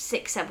say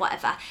 6 or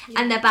whatever,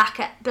 and they're back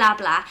at blah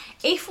blah.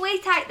 If we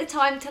take the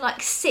time to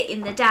like sit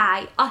in the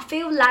day, I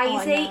feel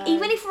lazy,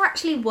 even if we're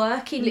actually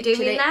working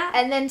doing that.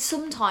 And then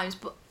sometimes,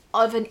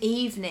 of an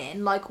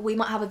evening, like, we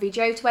might have a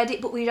video to edit,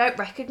 but we don't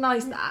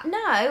recognise that.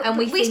 No, and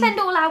we spend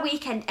all our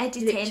weekend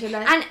editing,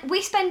 literally. And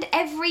we spend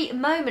every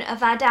moment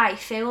of our day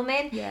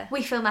filming. Yeah.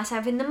 We film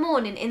ourselves in the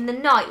morning, in the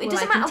night. It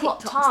doesn't matter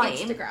what time.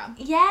 Instagram.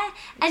 Yeah,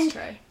 It's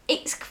true.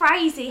 It's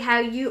crazy how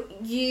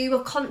you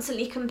are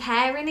constantly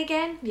comparing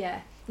again.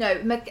 Yeah.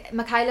 No,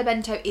 Michaela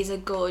Bento is a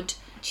good.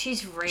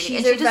 She's really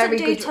She's good. She a very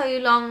doesn't do good- too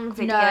long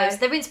videos. No.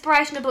 They're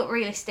inspirational but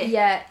realistic.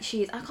 Yeah,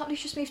 she is. I can't believe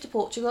she just moved to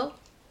Portugal.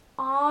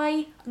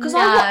 Because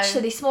I watched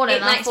her this morning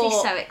It and I makes me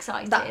thought, so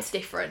excited. that's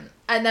different.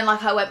 And then,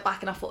 like, I went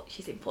back and I thought,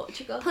 she's in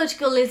Portugal.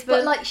 Lisbon.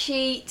 But, like,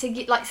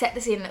 set the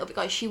scene a little bit,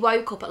 guys, she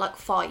woke up at, like,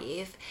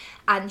 5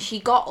 and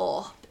she got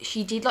up,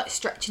 she did, like,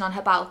 stretching on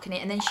her balcony,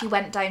 and then she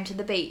went down to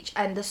the beach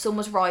and the sun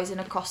was rising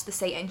across the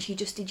sea and she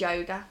just did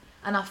yoga.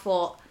 And I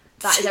thought,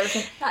 that is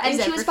everything.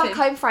 She was back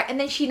home Friday, and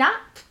then she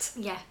napped.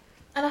 Yeah.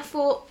 And I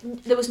thought,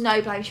 there was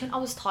no blame. She went, I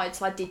was tired,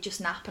 so I did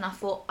just nap. And I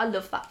thought, I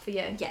love that for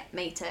you. Yeah,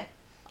 me too.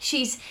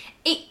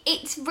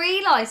 It's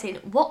realising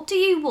what do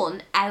you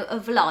want out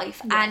of life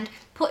and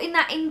putting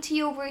that into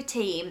your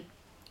routine,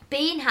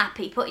 being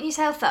happy, putting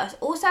yourself first,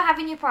 also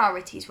having your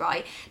priorities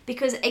right.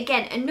 Because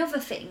again, another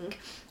thing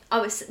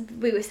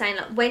we were saying,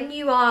 like, when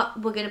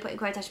we're going to put in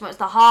quotation marks,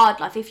 the hard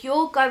life, if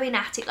you're going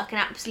at it like an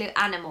absolute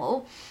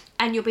animal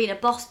and you're being a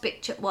boss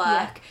bitch at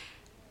work,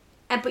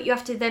 but you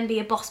have to then be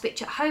a boss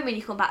bitch at home when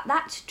you come back,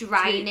 that's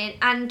draining.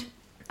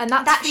 And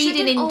that's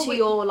feeding into always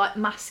your, like,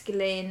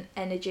 masculine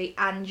energy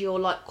and your,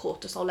 like,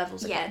 cortisol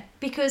levels again. Yeah,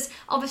 because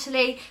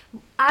obviously,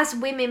 as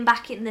women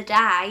back in the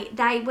day,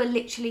 they were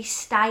literally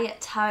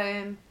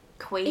stay-at-home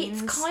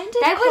queens. It's kind of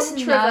there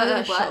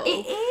controversial. Was no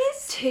it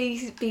is.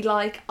 To be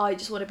like, I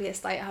just want to be a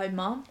stay-at-home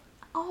mum.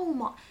 Oh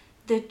my...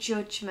 The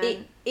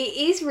judgment. It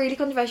is really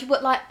controversial,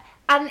 but, like...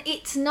 And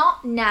it's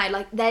not now,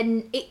 like,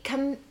 then it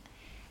can...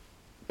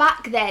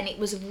 Back then, it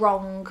was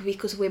wrong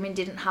because women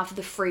didn't have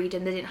the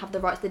freedom, they didn't have the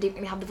rights, they didn't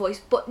really have the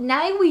voice. But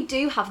now we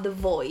do have the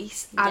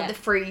voice and the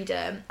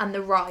freedom and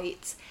the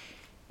rights.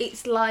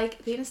 It's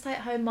like, being a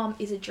stay-at-home mum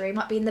is a dream,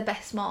 like being the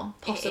best mum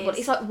possible.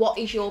 It's like, what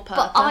is your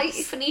purpose? But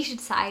funny you should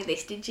say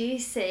this, did you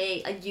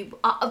see,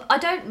 I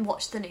don't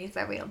watch the news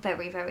very,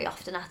 very, very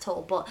often at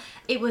all, but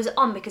it was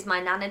on because my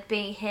nan had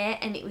been here,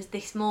 and it was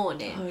this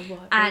morning. Oh,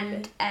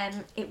 right,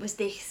 and it was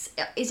this,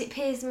 is it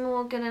Piers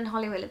Morgan and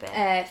Holly Willoughby?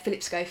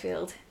 Philip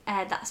Schofield.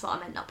 That's what I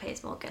meant, not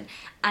Piers Morgan.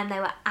 And they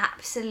were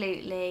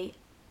absolutely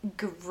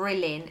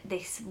grilling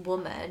this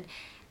woman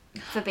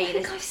for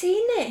being I've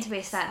seen it. To be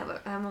a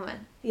stay-at-home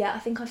woman. Yeah, I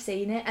think I've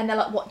seen it. And they're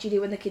like, what do you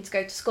do when the kids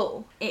go to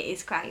school? It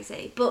is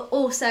crazy. But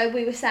also,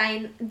 we were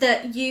saying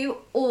that you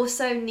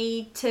also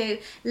need to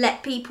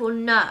let people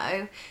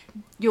know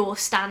your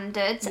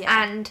standards.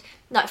 Yeah. And,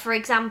 like, for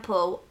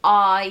example,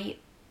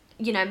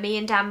 me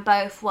and Dan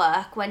both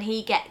work. When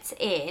he gets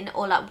in,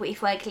 or like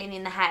if we're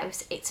cleaning the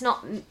house, it's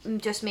not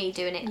just me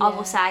doing it. I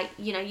will say,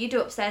 you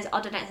do upstairs,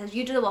 I do downstairs,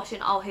 you do the washing,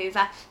 I'll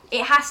hoover.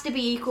 It has to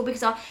be equal,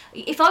 because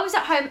if I was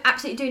at home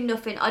absolutely doing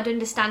nothing, I'd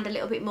understand a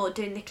little bit more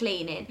doing the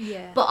cleaning.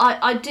 Yeah. But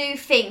I do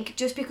think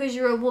just because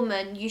you're a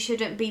woman, you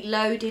shouldn't be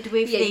loaded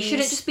with these. You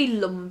shouldn't just be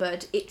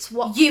lumbered. It's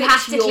what you fits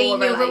have to clean.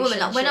 You're a woman.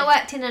 Like when I relationship.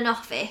 worked in an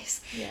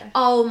office,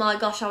 oh my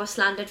gosh, I was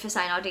slandered for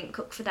saying I didn't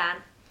cook for Dan.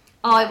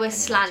 I was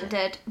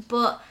slandered,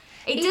 but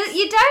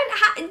You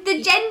don't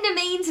the gender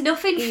means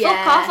nothing.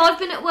 Yeah. Fuck off. I've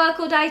been at work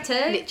all day too.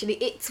 Literally,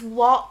 it's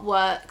what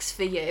works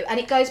for you. And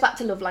it goes back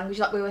to love language,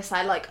 like we were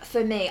saying. Like,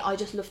 for me, I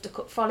just love to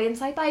cook folly and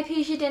say, babe,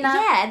 here's your dinner.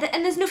 Yeah,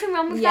 and there's nothing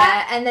wrong with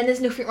that. Yeah, and then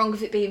there's nothing wrong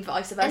with it being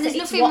vice versa. And there's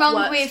It's nothing what wrong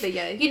works with, for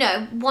you.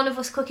 one of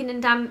us cooking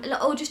and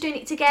just doing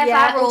it together.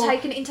 Yeah, or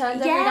taking it in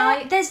turns every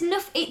night. There's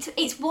nothing.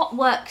 It's what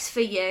works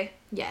for you.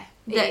 Yeah,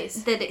 it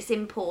is. That it's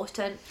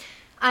important.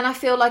 And I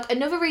feel like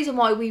another reason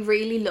why we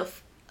really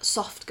love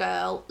soft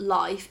girl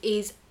life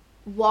is,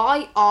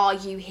 why are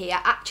you here?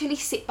 Actually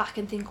sit back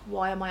and think,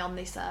 why am I on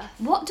this earth?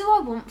 What do I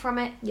want from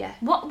it? Yeah.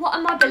 What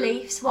are my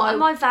beliefs? What are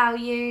my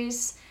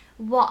values?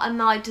 What are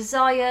my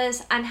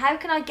desires? And how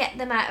can I get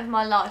them out of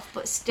my life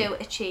but still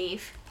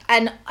achieve?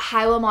 And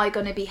how am I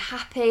going to be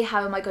happy?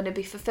 How am I going to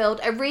be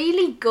fulfilled? A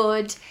really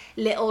good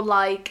little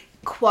like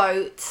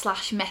quote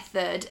 /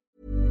 method.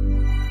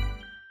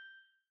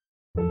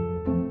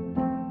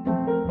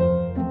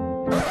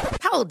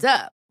 Hold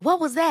up. What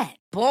was that?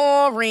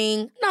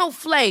 Boring. No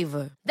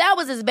flavor. That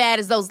was as bad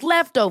as those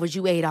leftovers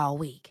you ate all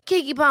week.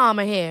 Keke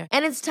Palmer here.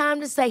 And it's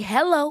time to say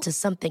hello to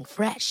something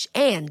fresh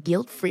and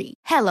guilt-free.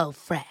 Hello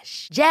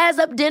Fresh. Jazz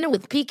up dinner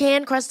with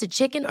pecan-crusted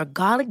chicken or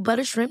garlic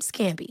butter shrimp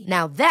scampi.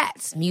 Now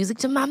that's music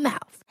to my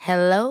mouth.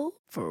 Hello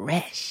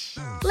Fresh.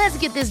 Let's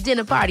get this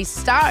dinner party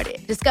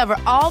started. Discover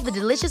all the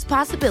delicious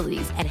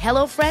possibilities at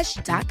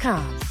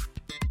hellofresh.com.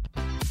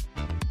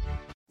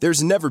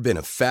 There's never been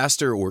a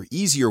faster or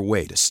easier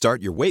way to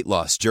start your weight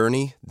loss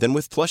journey than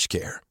with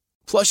PlushCare.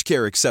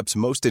 PlushCare accepts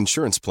most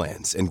insurance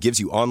plans and gives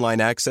you online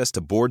access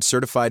to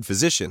board-certified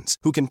physicians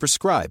who can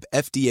prescribe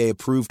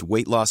FDA-approved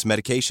weight loss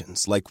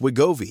medications like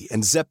Wegovy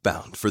and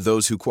Zepbound for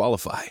those who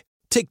qualify.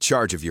 Take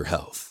charge of your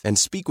health and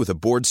speak with a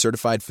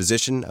board-certified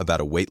physician about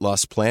a weight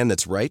loss plan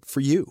that's right for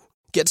you.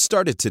 Get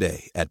started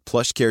today at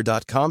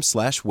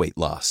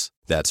plushcare.com/weight-loss.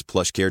 That's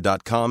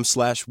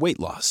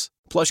plushcare.com/weight-loss.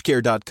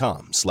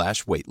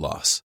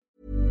 plushcare.com/weight-loss.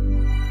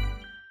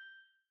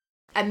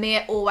 And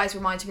Mia always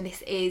reminds me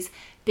this is,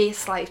 be a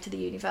slave to the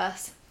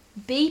universe.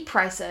 Be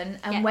present,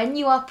 and when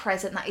you are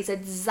present, that is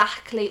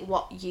exactly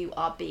what you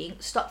are being.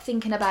 Stop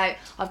thinking about,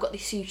 I've got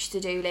this huge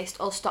to-do list,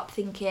 or stop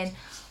thinking,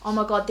 oh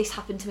my god, this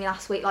happened to me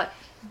last week. Like,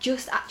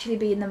 just actually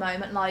be in the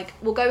moment. Like,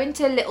 we'll go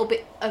into a little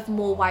bit of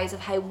more ways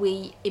of how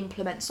we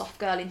implement soft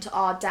girl into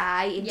our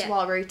day, into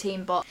our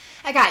routine. But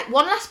okay,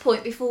 one last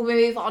point before we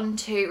move on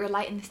to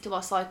relating this to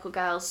our cycle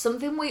girls.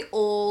 Something we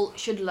all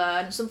should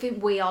learn, something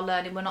we are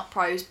learning, we're not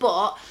pros,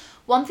 but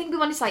one thing we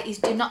want to say is,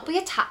 do not be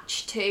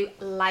attached to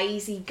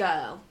lazy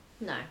girl.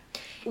 No.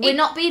 We're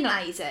not being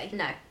lazy.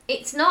 No.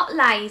 It's not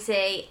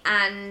lazy,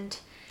 and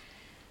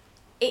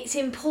it's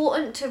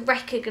important to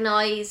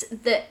recognise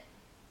that,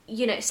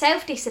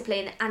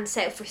 self-discipline and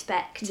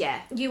self-respect.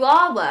 Yeah. You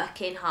are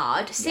working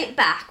hard. Sit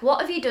back.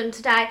 What have you done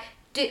today?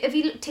 Have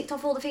you ticked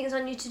off all the things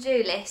on your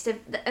to-do list of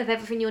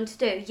everything you want to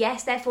do?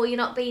 Yes, therefore you're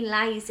not being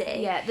lazy.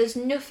 Yeah, there's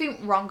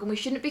nothing wrong, and we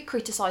shouldn't be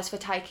criticised for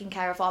taking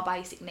care of our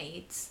basic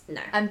needs.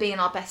 No. And being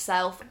our best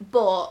self,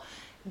 but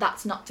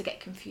that's not to get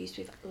confused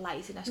with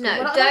laziness. No,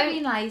 we're not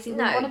being lazy. We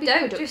want to be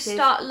don't productive. just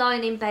start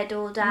lying in bed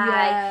all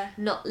day,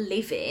 not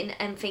living,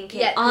 and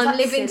thinking, 'cause I'm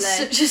living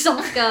silly. such a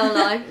soft girl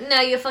life.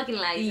 No, you're fucking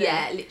lazy.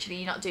 Yeah, literally,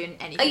 you're not doing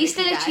anything. Are you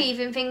still every day.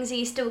 achieving things? Are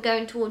you still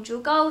going towards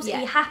your goals? Yeah.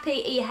 Are you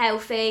happy? Are you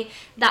healthy?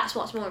 That's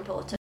what's more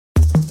important.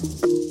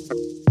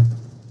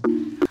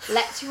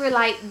 Let's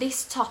relate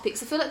this topic.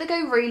 So I feel like they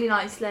go really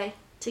nicely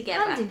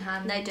Together. hand in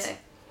hand. They do.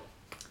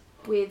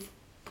 With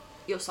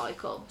your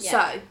cycle. Yeah.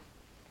 So,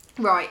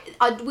 right,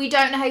 we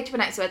don't know how to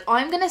pronounce the word.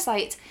 I'm going to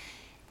say it's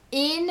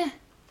Infridian.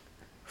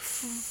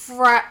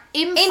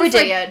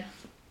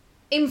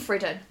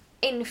 Infridon.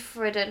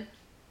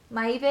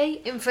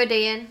 Maybe.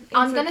 Infridian.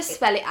 I'm going to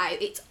spell it out.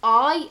 It's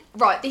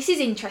Right, this is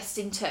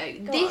interesting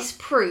too. This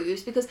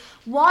proves, because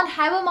one,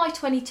 how am I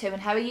 22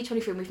 and how are you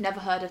 23 and we've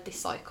never heard of this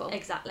cycle?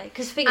 Exactly.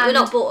 Because we're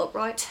not brought up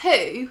right.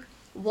 Two,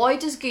 why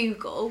does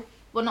Google,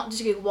 well not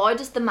just Google, why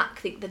does the Mac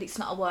think that it's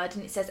not a word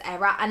and it says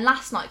error? And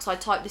last night, because I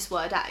typed this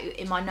word out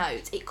in my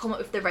notes, it come up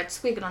with the red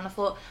squiggle and I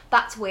thought,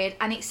 that's weird.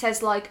 And it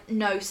says like,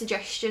 no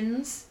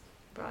suggestions.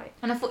 Right.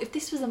 And I thought, if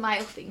this was a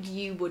male thing,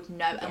 you would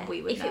know and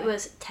we would know. If it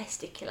was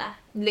testicular.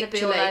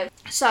 Literally.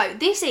 So,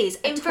 this is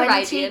a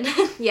Infraradian.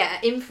 Yeah,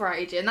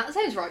 infraradian. That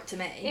sounds right to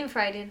me.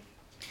 Infradian.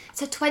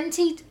 It's a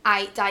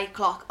 28-day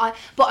clock.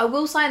 But I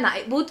will say that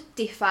it would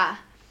differ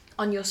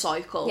on your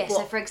cycle. Yeah,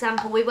 so for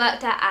example, we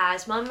worked out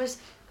ours. Mine was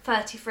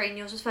 33 and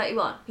yours was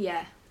 31.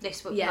 Yeah.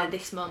 This month. Yeah,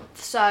 this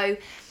month. So,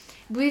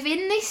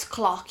 within this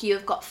clock,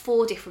 you've got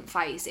 4 different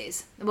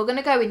phases. And we're going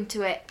to go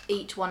into it,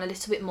 each one a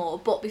little bit more.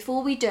 But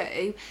before we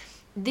do,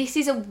 this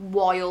is a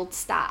wild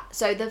stat.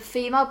 So the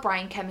female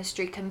brain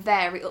chemistry can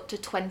vary up to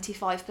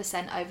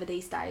 25% over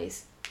these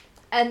days.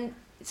 And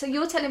so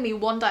you're telling me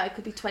one day I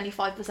could be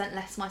 25%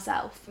 less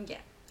myself? Yeah.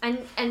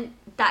 And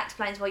that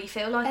explains why you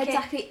feel like it.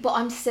 Exactly. But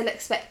I'm still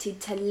expected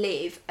to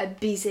live a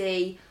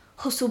busy,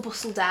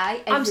 hustle-bustle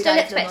day every I'm still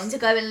day of the expected month. to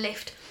go and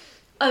lift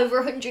over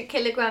 100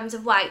 kilograms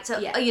of weight.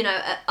 So,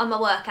 on my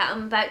workout,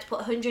 I'm about to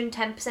put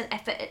 110%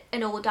 effort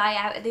in all day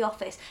out at the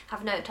office,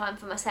 have no time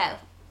for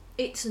myself.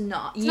 It's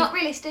not. It's not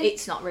realistic.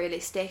 It's not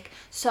realistic.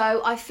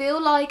 So I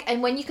feel like,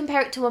 and when you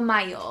compare it to a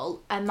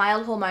male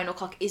hormonal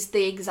clock is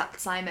the exact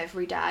same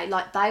every day.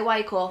 Like, they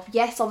wake up,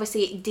 yes,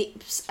 obviously it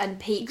dips and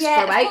peaks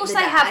throughout the day. Yeah, of course they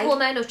have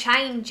hormonal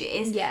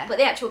changes, but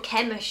the actual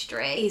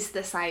chemistry is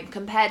the same.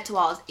 Compared to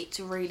ours, it's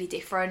really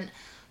different.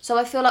 So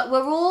I feel like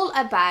we're all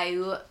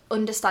about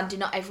understanding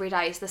not every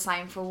day is the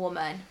same for a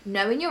woman,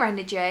 knowing your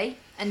energy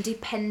and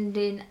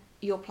depending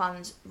your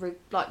plans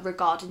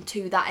regarding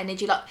to that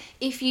energy. Like,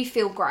 if you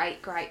feel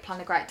great, plan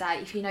a great day.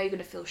 If you know you're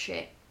going to feel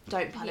shit,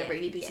 don't plan a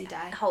really busy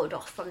day. Hold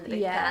off from the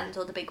big plans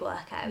or the big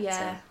workouts.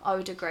 Yeah, I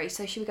would agree.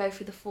 So should we go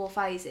through the 4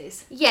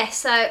 phases? Yes,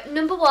 so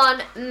number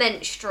 1,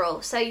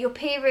 menstrual. So your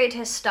period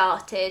has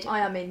started.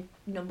 I am in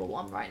number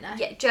 1 right now.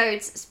 Yeah,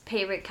 Jode's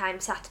period came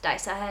Saturday,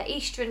 so her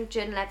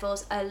estrogen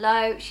levels are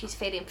low, she's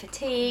feeling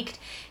fatigued,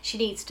 she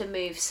needs to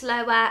move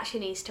slower, she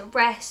needs to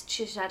rest,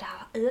 she should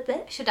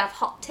have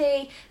hot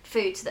tea,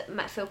 foods that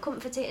might feel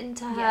comforting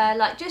to her,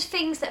 like just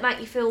things that make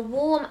you feel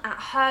warm at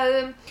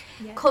home,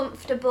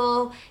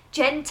 comfortable,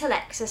 gentle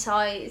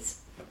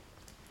exercise,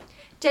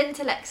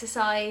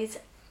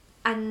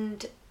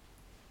 and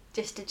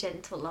just a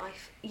gentle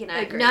life, you know.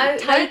 Agreed.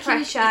 No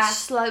pressure. It's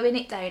slowing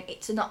it down.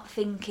 It's not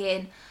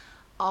thinking,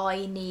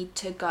 I need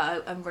to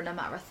go and run a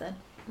marathon.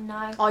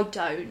 No. I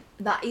don't.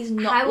 That is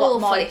not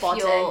what my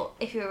body...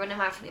 if you were running a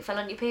marathon, it fell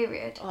on your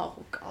period. Oh,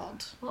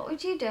 God. What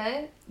would you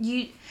do?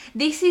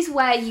 This is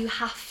where you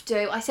have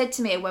to... I said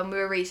to Mia when we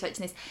were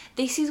researching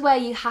this is where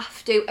you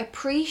have to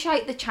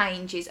appreciate the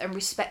changes and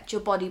respect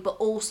your body, but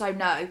also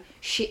know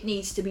shit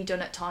needs to be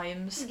done at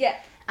times. Yeah.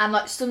 And,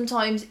 like,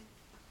 sometimes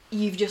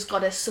you've just got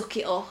to suck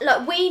it up.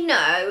 Like, we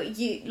know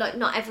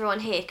not everyone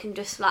here can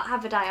just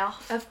have a day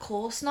off. Of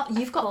course not.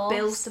 You've got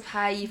bills to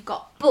pay, you've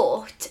got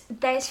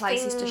there's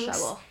places to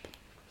show up.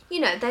 You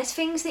know, there's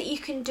things that you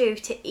can do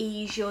to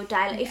ease your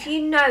day. Like, if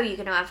you know you're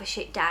going to have a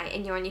shit day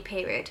and you're on your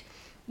period,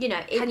 you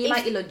know... Can you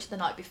make your lunch the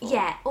night before?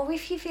 Yeah, or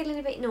if you're feeling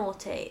a bit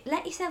naughty,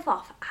 let yourself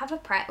off. Have a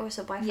Pret or a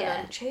Subway for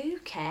lunch. Who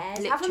cares?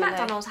 Literally. Have a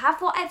McDonald's,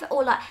 have whatever,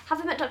 or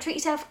have a McDonald's. Treat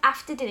yourself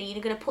after dinner.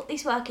 You're going to put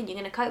this work in, you're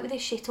going to cope with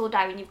this shit all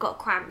day when you've got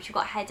cramps, you've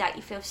got a headache,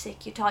 you feel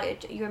sick, you're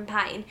tired, you're in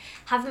pain.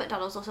 Have a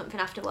McDonald's or something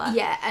after work.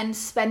 Yeah, and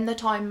spend the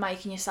time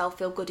making yourself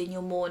feel good in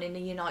your morning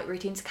and your night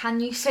routines. Can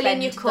you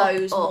Filling spend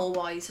those more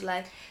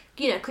wisely?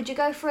 You know, could you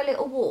go for a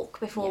little walk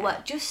before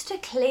work just to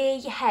clear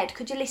your head?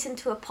 Could you listen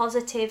to a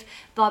positive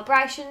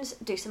vibrations,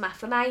 do some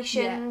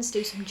affirmations,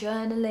 do some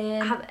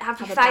journaling,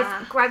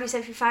 grab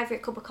yourself your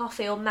favourite cup of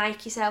coffee or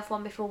make yourself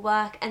one before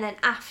work, and then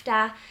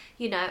after,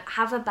 you know,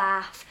 have a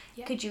bath.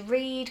 Could you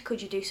read? Could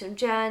you do some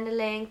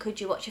journaling? Could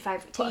you watch your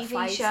favourite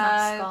TV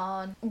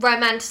show?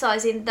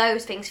 Romanticising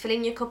those things,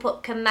 filling your cup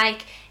up can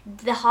make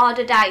the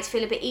harder days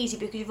feel a bit easy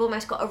because you've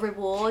almost got a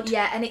reward.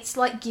 Yeah, and it's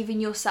like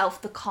giving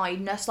yourself the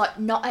kindness, like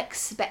not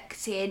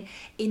expecting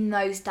in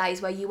those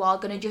days where you are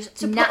going to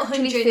just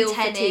naturally feel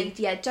fatigued.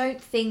 Yeah, don't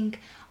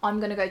think I'm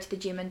going to go to the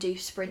gym and do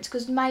sprints,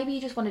 because maybe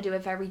you just want to do a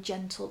very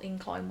gentle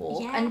incline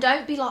walk. Yeah. And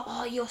don't be like,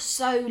 oh, you're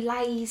so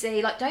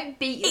lazy. Like, don't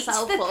beat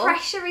yourself up. It's the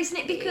pressure, isn't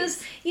it?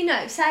 Because, you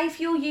know, say if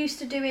you're used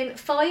to doing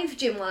 5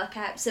 gym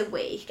workouts a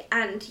week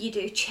and you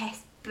do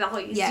chest,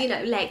 thighs, you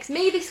know, legs.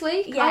 Me this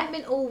week. I haven't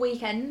been all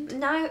weekend.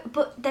 No,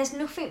 but there's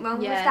nothing wrong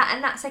with that,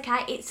 and that's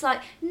okay. It's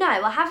like, no,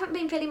 I haven't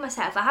been feeling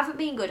myself. I haven't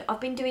been good.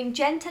 I've been doing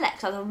gentle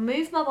exercise. I've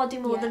moved my body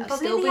more than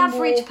probably the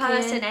average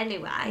person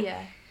anyway.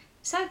 Yeah.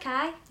 It's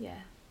okay. Yeah.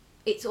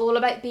 It's all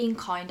about being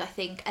kind, I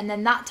think. And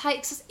then that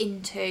takes us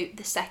into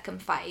the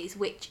second phase,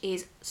 which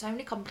is so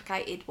many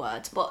complicated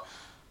words, but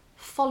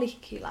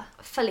follicular.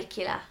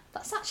 Follicular.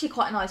 That's actually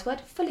quite a nice word.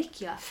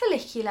 Follicular.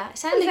 Follicular. It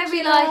sounds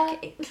very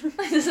like...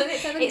 Doesn't it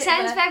sound it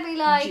sounds very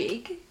like...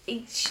 Jig.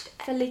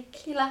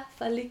 Follicular.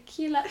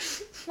 Follicular.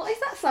 What is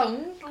that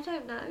song? I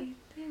don't know.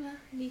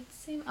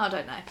 I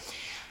don't know.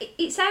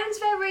 It sounds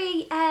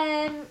very,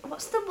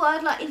 what's the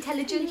word, like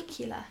intelligent?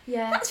 Follicular.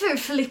 Yeah. That's very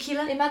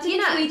follicular. Imagine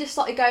if we just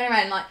started going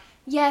around like,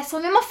 yes,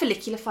 I'm in my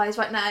follicular phase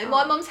right now.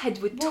 My mum's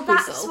head would twizzle.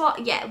 That's what,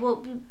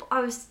 I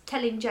was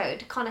telling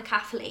Jode, Connor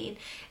Kathleen,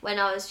 when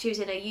she was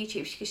in her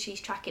YouTube, because she's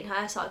tracking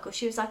her cycle,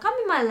 she was like, I'm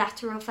in my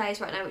lateral phase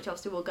right now, which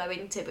obviously we'll go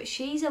into, but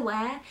she's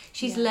aware,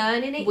 she's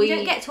learning it. You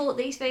don't get taught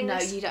these things. No,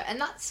 you don't,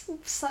 and that's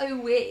so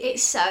weird.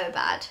 It's so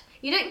bad.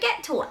 You don't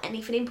get taught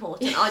anything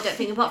important, I don't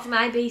think, apart from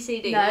A, B,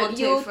 C, D, no, 1,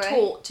 2, you're 3.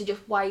 taught to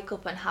just wake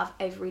up and have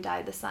every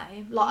day the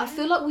same. Like, I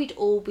feel like we'd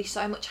all be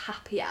so much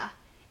happier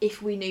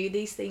if we knew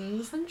these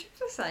things.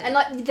 100%. And,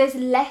 like, there's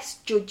less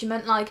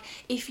judgment. Like,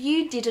 if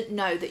you didn't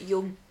know that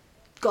you're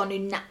gonna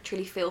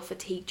naturally feel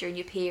fatigued during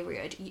your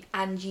period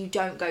and you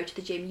don't go to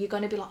the gym, you're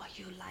gonna be like, oh,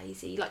 you're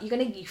lazy. Like, you're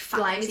gonna blame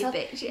yourself.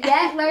 Bitch.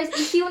 Yeah, whereas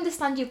if you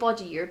understand your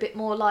body, you're a bit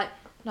more like,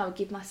 no, I'll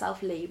give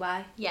myself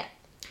leeway. Yeah.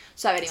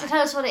 So anyway. So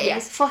tell us what it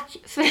is.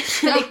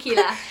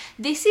 Follicular.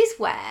 This is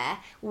where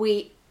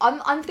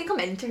I think I'm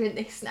entering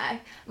this now.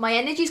 My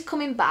energy's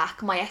coming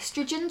back, my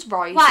estrogen's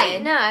rising.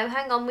 Wait, no,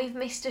 hang on, we've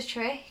missed a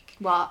trick.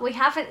 What? We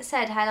haven't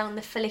said how long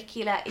the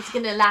follicular is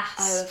going to last.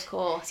 Oh, of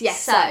course.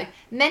 Yes, so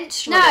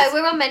menstrual. No,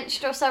 we're on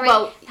menstrual, sorry.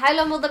 Well, how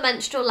long will the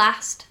menstrual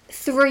last?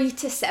 3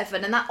 to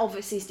 7, and that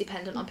obviously is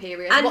dependent on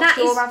period. And What's that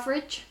your is-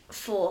 average?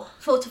 4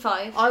 to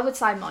 5. I would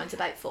say mine's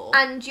about 4.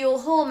 And your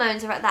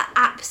hormones are at that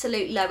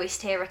absolute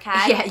lowest here, okay?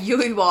 Yeah,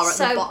 you are at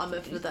the So- bottom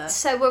of the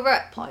So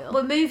pile.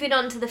 we're moving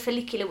on to the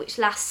follicular, which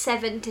lasts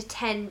 7 to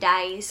 10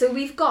 days. So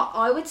we've got,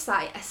 I would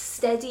say, a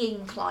steady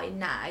incline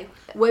now.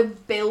 We're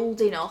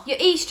building up. Your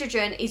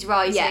estrogen is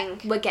rising. Yeah,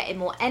 we're getting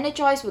more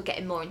energised, we're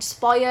getting more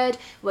inspired,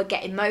 we're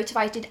getting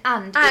motivated,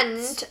 and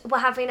We're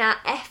having our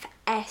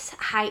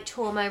FSH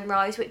hormone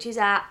rise, which is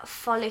our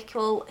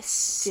follicle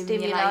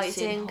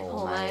stimulating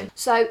hormone.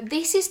 So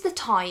this is the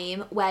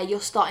time where you're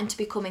starting to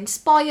become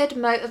inspired,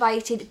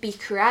 motivated, be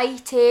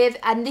creative,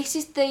 and this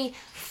is the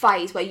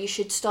phase where you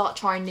should start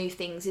trying new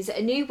things. Is it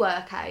a new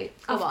workout?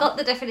 I've got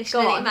the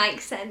definition Go and on. it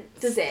makes sense.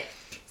 Does it?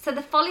 So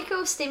the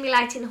follicle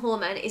stimulating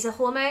hormone is a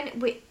hormone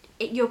with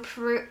your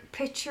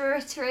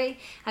pituitary,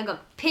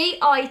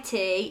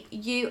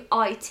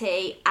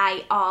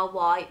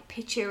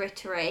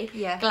 pituitary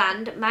Yeah.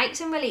 gland makes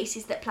and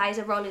releases that plays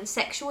a role in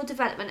sexual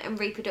development and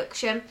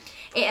reproduction.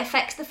 It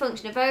affects the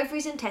function of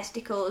ovaries and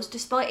testicles.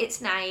 Despite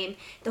its name,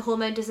 the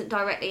hormone doesn't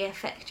directly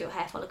affect your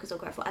hair follicles or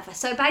growth, whatever.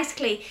 So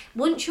basically,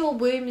 once your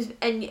womb's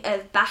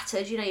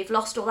battered, you've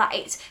lost all that,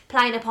 it's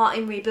playing a part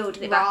in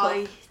rebuilding it back up.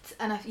 Right.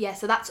 And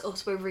so that's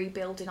us. We're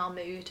rebuilding our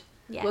mood.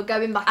 Yeah. We're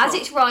going back As up.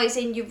 it's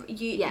rising, you're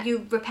Yeah.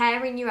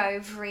 repairing your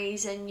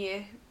ovaries and your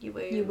womb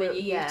and your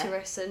yeah.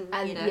 uterus and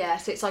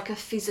so it's like a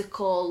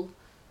physical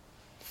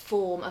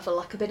form of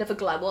a bit of a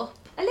glow up.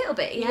 a little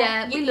bit. Yeah,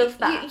 Yeah, we love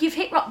that. You've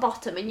hit rock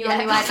bottom and you're on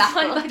your way back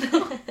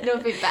up.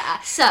 Nothing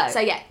better. So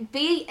yeah,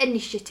 be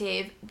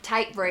initiative,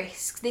 take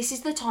risks. This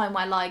is the time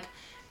where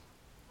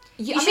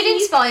You should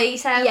inspire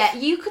yourself. Yeah,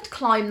 you could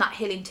climb that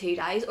hill in 2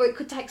 days, or it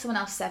could take someone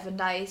else 7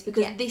 days,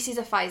 because Yeah. this is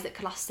a phase that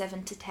could last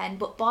 7 to 10.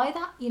 But by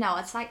that,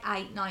 I'd say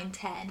 8, 9,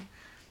 10,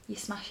 you're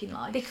smashing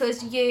life.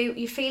 Because you're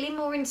feeling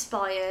more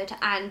inspired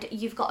and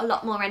you've got a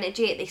lot more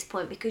energy at this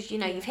point because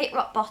you've hit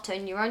rock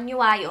bottom, you're on your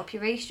way up,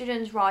 your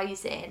estrogen's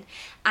rising.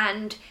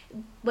 And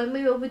when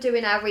we were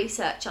doing our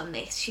research on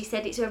this, she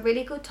said it's a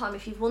really good time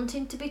if you're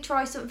wanting to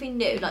try something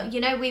new.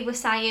 We were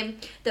saying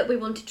that we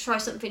wanted to try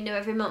something new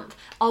every month.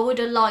 I would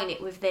align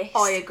it with this.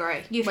 I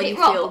agree. You've When hit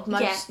you rock feel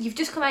bottom. Yeah, you've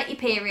just come out your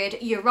period,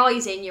 you're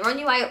rising, you're on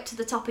your way up to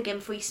the top again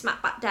before you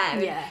smack back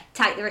down. Yeah.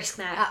 Take the risk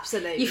now.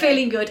 Absolutely. You're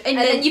feeling good. And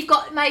then you've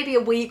got maybe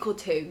a week or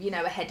two,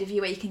 ahead of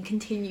you where you can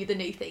continue the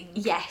new thing.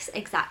 Yes,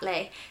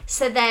 exactly.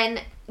 So then,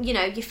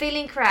 you're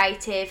feeling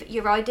creative,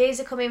 your ideas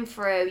are coming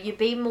through, you're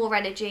being more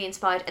energy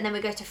inspired, and then we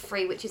go to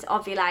 3, which is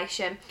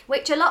ovulation,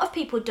 which a lot of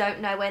people don't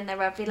know when they're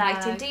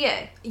ovulating, No. do you?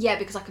 Yeah,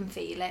 because I can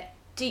feel it.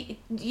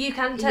 You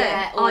can too?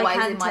 Yeah, always I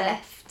can in my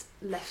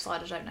too. left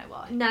side. I don't know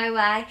why. No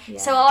way. Yeah.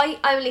 So I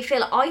only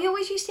feel I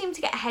always used to seem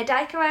to get a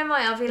headache around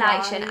my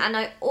ovulation, Right. and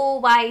I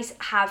always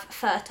have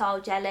fertile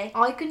jelly.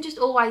 I can just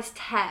always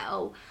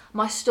tell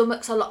my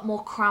stomach's a lot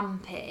more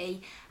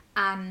crampy,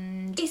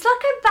 and It's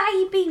like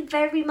a baby,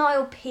 very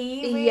mild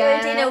period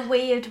Yeah. in a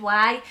weird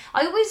way.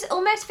 I always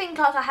almost think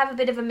like I have a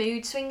bit of a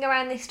mood swing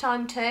around this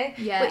time too,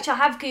 Yeah. which I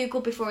have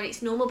Googled before and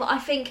it's normal, but I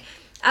think,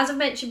 as I've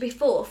mentioned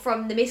before,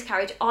 from the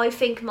miscarriage, I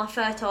think my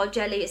fertile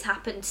jelly has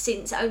happened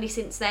only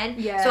since then.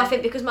 Yeah. So I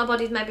think because my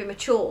body's maybe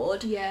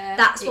matured, Yeah,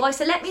 that's why.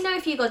 So let me know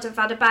if you guys have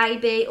had a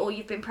baby or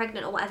you've been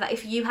pregnant or whatever,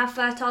 if you have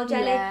fertile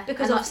jelly, Yeah.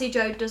 because And obviously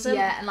Joe doesn't.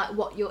 yeah, and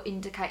what your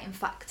indicating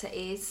factor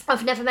is.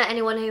 I've never met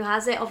anyone who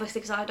has it,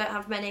 obviously, because I don't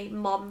have many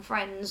mom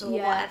friends or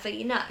Yeah. whatever,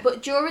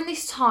 But during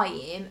this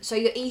time, so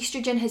your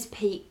estrogen has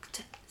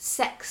peaked,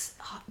 sex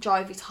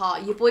drive is high,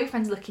 your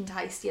boyfriend's looking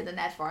tastier than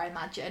ever, I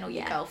imagine, or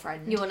your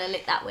girlfriend. You want to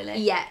lick that, Willie?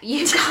 Yeah,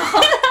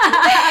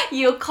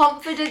 your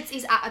confidence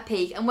is at a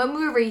peak. And when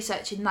we were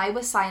researching, they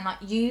were saying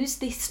use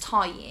this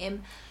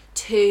time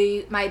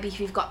to, maybe if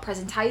you've got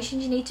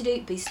presentations you need to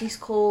do, business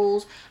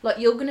calls,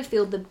 you're gonna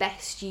feel the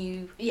best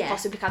you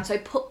possibly can. So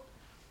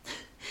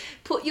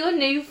put your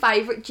new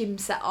favourite gym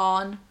set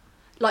on,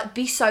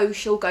 be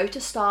social, go to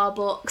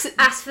Starbucks,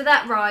 Ask for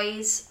that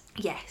rise.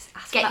 yes,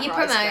 ask Get for your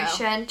that rise, girl.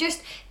 promotion.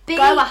 Just be...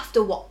 Go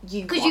after what you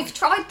want. Because you've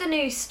tried the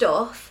new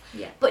stuff,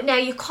 Yeah. but now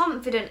your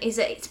confidence is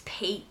at its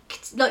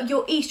peaked.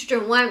 Your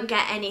estrogen won't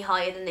get any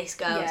higher than this,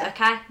 girls, Yeah.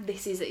 okay?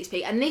 This is at its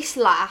peak. And this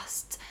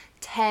lasts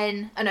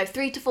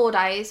 3 to 4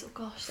 days. Oh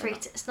gosh,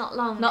 It's not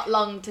long. not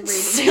long to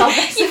really do our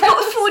best. You've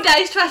got 4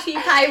 days to actually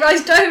pay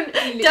rise. Don't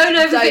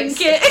overthink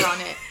stick it. on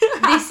it.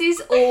 This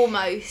is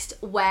almost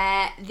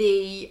where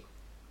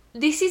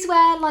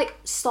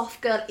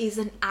soft girl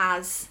isn't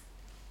as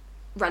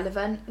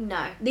relevant.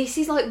 No. This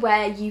is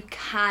where you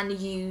can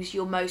use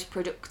your most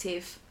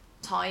productive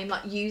time,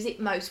 use it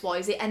most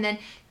wisely, and then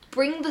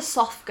bring the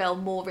soft girl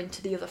more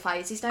into the other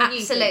phases, don't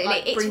you think?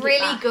 Absolutely. It's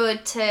really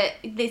good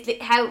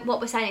to...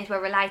 what we're saying is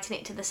we're relating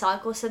it to the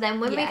cycle. So then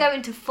when we Yeah. go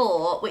into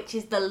 4, which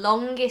is the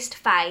longest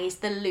phase,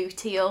 the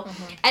luteal,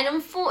 and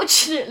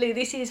unfortunately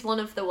this is one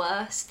of the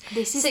worst.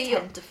 This is So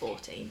 10 to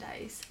 14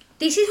 days.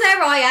 This is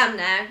where I am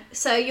now.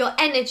 So your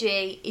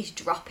energy is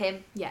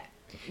dropping. Yeah.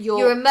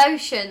 Your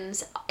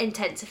emotions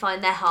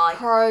intensifying, they're high.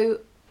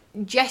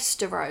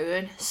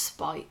 Progesterone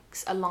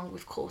spikes along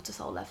with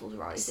cortisol levels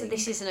rising. So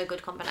this isn't a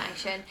good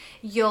combination.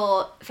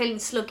 You're feeling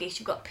sluggish,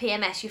 you've got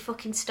PMS, you're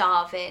fucking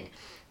starving.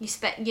 You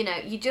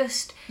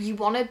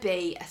want to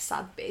be a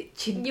sad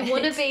bitch in You bed.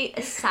 want to be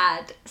a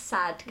sad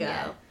girl.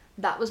 Yeah.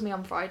 That was me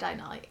on Friday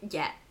night.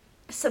 Yeah.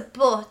 So,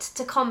 but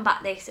to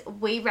combat this,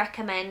 we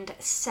recommend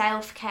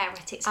self-care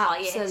at its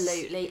highest.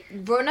 Absolutely.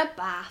 Run a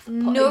bath.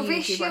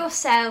 Nourish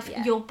yourself,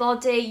 Yeah. your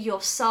body, your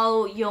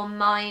soul, your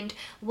mind,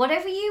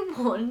 whatever you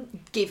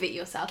want. Give it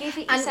yourself. Give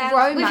it and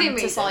yourself. Within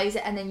romanticize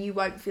it, and then you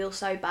won't feel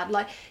so bad.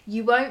 Like,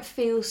 you won't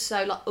feel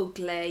so like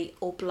ugly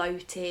or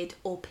bloated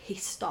or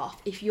pissed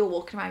off if you're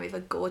walking around with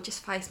a gorgeous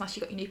face mask,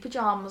 you got your new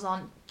pajamas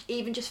on,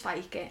 even just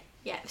fake it.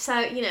 Yeah,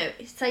 so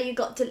say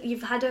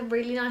you've had a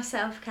really nice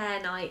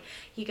self-care night,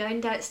 you're going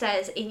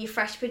downstairs in your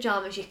fresh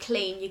pyjamas, you're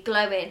clean, you're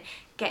glowing,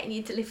 getting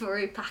your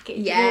Deliveroo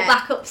package, you walk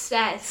back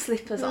upstairs,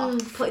 Slippers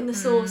off, putting the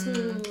sauce,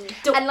 and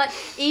like,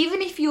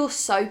 even if you're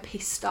so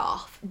pissed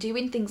off,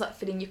 doing things like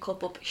filling your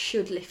cup up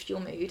should lift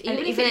your mood,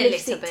 even if it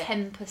lifts it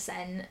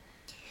 10%.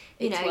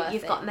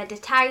 You've got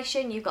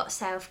meditation, you've got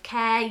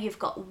self-care, you've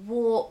got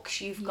walks,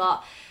 you've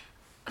got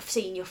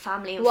seeing your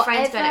family and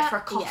friends, going out for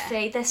a coffee.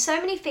 Yeah. There's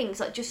so many things,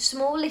 like just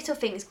small little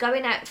things,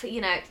 going out for,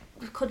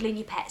 cuddling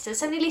your pets. There's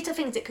so many little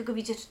things that could give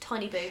you just a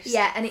tiny boost.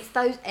 Yeah, and it's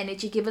those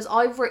energy givers.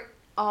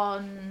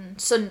 On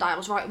Sunday, I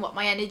was writing what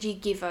my energy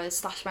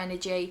givers / my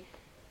energy...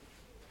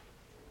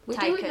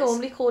 Do we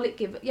normally call it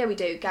givers? Yeah, we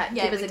do.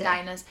 Givers and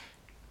gainers.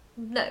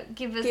 No,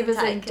 givers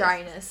and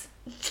drainers.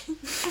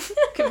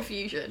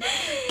 Confusion.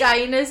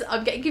 Gainers.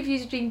 I'm getting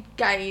confused between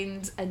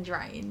gains and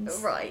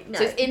drains. Right. No.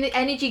 So it's in the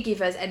energy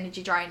givers,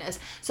 energy drainers.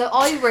 So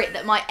I wrote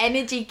that my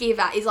energy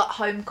giver is like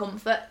home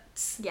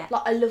comforts. Yeah.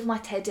 Like, I love my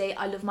teddy.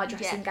 I love my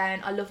dressing gown.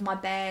 I love my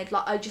bed.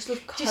 Like, I just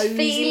love cozy.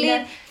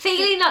 Just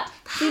feeling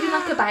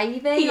like a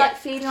baby. Yeah. Like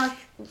feeling like.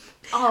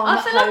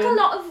 I feel like a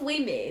lot of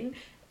women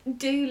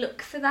do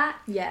look for that.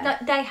 Yeah.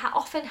 Like, they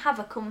often have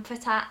a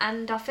comforter,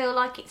 and I feel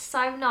like it's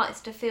so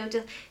nice to feel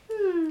just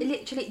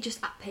literally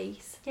just at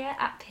peace. Yeah,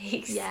 at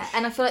peace. Yeah,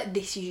 and I feel like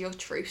this is your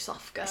true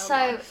soft girl So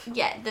life.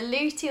 yeah, the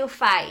luteal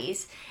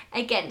phase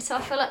again. So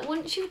I feel like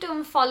once you've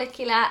done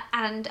follicular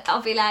and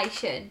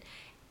ovulation,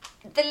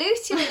 the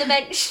luteal and the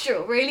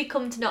menstrual really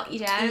come to knock you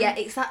down. Yeah,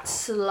 it's that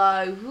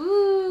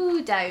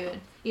slow down.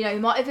 You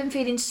might have been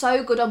feeling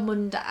so good on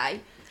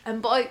Monday,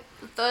 and by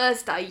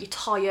Thursday you're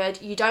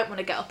tired, you don't want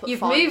to get up at 5.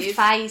 You've moved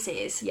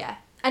phases. Yeah.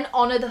 And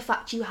honour the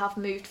fact you have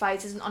moved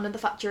phases, and honour the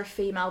fact you're a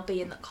female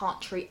being that can't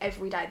treat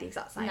every day the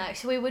exact same. No,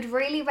 so we would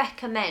really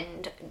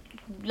recommend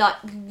like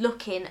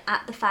looking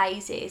at the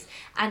phases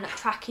and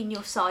tracking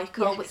your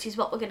cycle, which is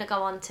what we're going to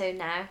go on to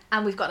now.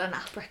 And we've got an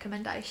app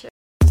recommendation.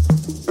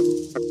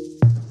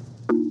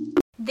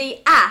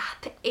 The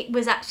app, it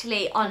was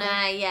actually on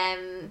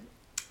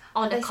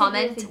a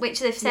comment,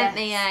 which they've sent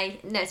me a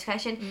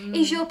notification.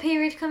 Is your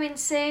period coming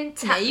soon?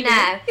 Tap Maybe.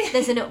 now.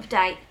 There's an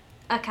update.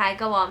 Okay,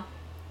 go on.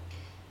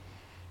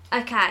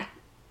 Okay.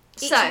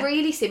 It's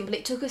really simple.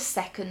 It took us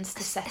seconds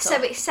to set up.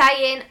 So it's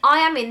saying I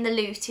am in the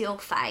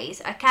luteal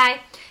phase,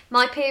 okay?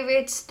 My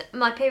period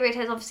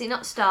has obviously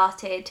not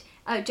started.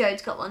 Oh,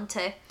 Jode's got one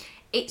too.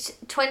 It's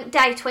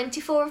day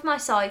 24 of my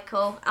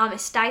cycle. I'm a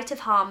state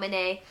of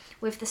harmony.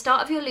 With the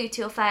start of your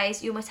luteal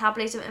phase, your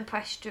metabolism and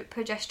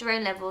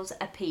progesterone levels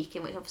are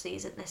peaking, which obviously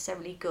isn't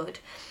necessarily good.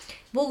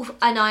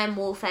 And I am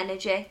wolf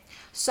energy.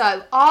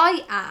 So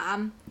I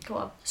am Go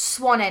on.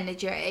 swan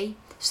energy.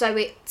 So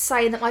it's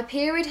saying that my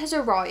period has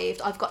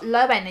arrived, I've got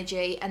low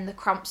energy and the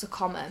cramps are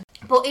common.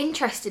 But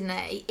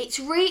interestingly,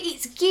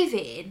 it's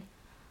giving,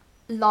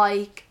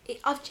 like,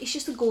 it's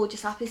just a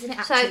gorgeous app, isn't it,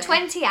 actually? So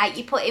 28,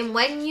 you put in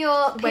when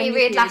your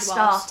period last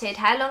started,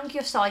 how long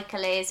your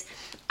cycle is,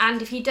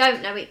 and if you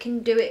don't know, it can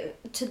do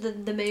it to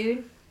the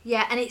moon.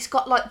 Yeah, and it's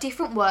got like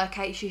different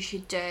workouts you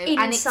should do. Insights.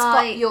 And it's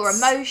got your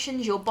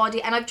emotions, your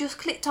body, and I've just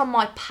clicked on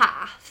my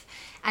path.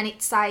 And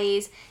it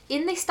says,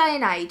 in this day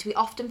and age, we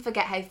often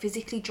forget how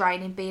physically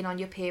draining being on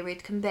your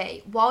period can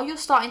be. While you're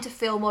starting to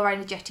feel more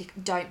energetic,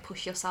 don't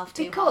push yourself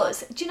too hard.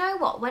 Because, do you know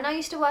what? When I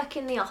used to work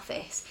in the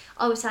office,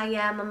 I would say,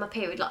 yeah, I'm on my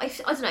period.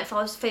 Like, I don't know if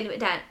I was feeling it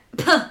down.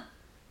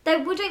 They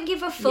wouldn't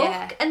give a fuck.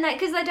 Yeah. And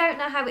because they don't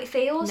know how it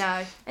feels.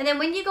 No. And then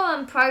when you go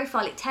on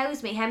profile, it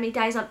tells me how many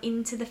days I'm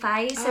into the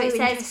phase. So Oh, it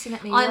says,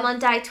 interesting. I'm on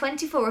day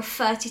 24 of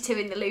 32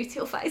 in the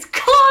luteal phase.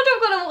 God,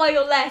 I've got a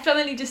while left. I'm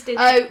only just in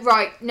Oh,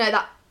 right. No,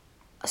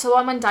 So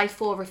I'm on day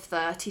 4 of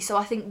 30, so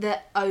I think the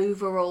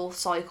overall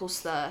cycle's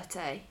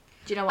 30.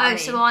 Do you know what I mean?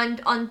 So I'm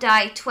on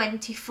day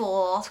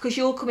 24. Because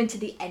you're coming to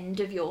the end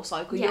of your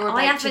cycle. Yeah, you're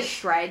about to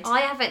shred. I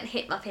haven't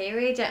hit my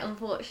period yet,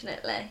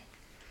 unfortunately.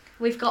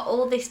 We've got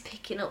all this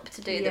picking up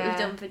to do that we've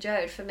done for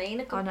Jode, for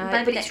me. I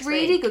know, but it's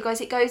really good, guys.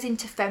 It goes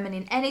into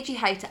feminine energy,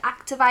 how to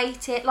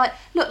activate it. Like,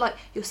 look, like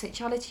your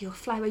sensuality, your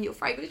flower, your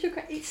fragrance,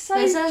 it's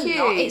so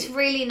cute. It's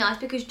really nice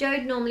because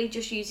Jode normally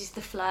just uses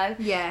the flow.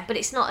 Yeah. But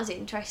it's not as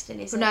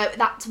interesting, is it? No,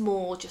 that's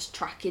more just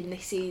tracking.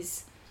 This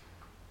is,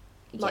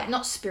 like,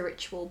 not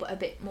spiritual, but a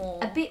bit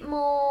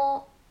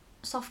more...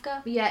 soft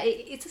girl. Yeah,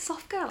 it's a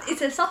soft girl.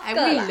 It's a soft And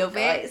girl we app, love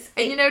it. guys.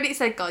 And you know what it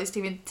said, guys,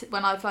 to me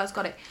when I first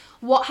got it?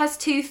 What has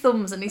 2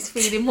 thumbs and is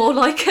feeling more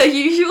like her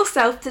usual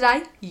self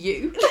today?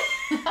 You.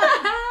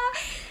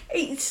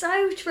 It's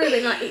so true,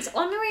 and like it's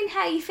honouring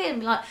how you feel.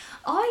 Like,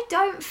 I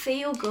don't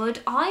feel good.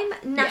 I'm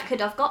knackered.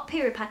 Yeah. I've got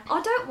period pain. I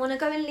don't want to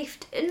go and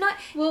lift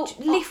Well,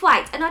 lift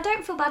weights, and I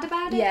don't feel bad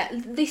about it. Yeah,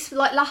 this,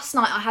 like, last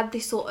night I had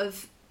this sort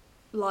of,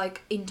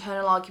 like,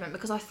 internal argument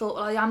because I thought,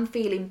 well, I am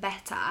feeling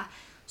better,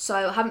 so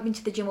I haven't been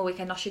to the gym all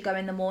weekend, I should go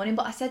in the morning.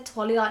 But I said to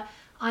Holly, like,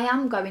 I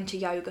am going to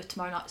yoga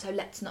tomorrow night, so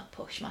let's not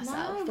push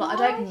myself. No, Like,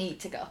 why? I don't need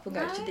to get up and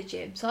go to the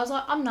gym. So I was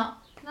like, I'm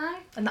not. No.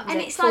 And that was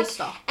and it, it's full like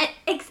stop.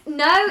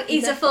 no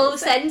is It's a full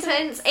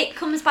sentence. It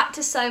comes back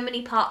to so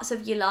many parts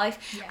of your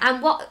life. Yeah.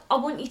 And what I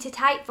want you to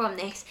take from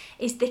this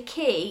is the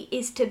key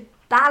is to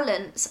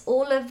balance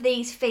all of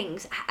these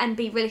things and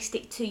be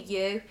realistic to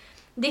you.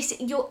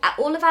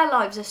 All of our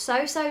lives are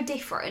so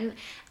different,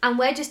 and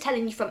we're just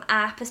telling you from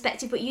our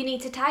perspective, but you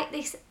need to take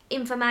this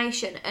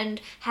information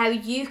and how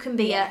you can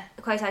be a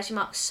quotation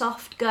mark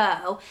soft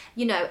girl,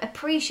 you know,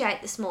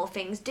 appreciate the small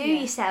things, do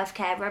your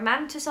self-care,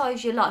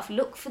 romanticize your life,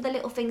 look for the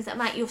little things that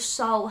make your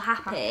soul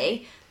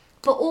happy,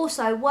 but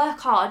also work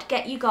hard,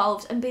 get your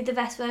goals, and be the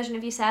best version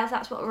of yourself.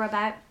 That's what we're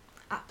about.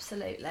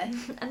 Absolutely.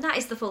 And that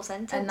is the full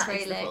sentence, And that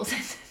really. is the full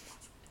sentence.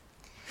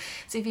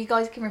 So if you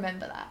guys can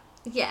remember that.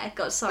 Yeah,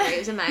 God, sorry, it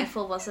was a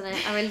mouthful, wasn't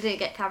it? I really didn't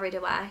get carried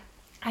away.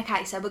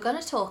 Okay, so we're going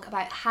to talk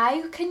about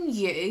how can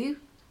you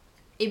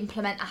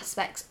implement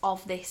aspects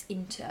of this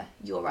into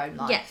your own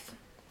life.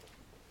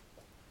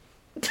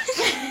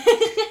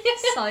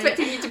 Sorry.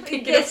 Expecting you to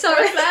pick Yeah, it up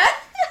sorry. there.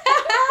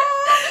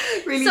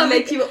 Really Sorry.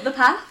 led you up the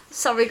path.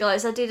 Sorry,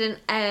 guys, I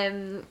didn't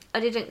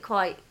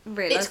quite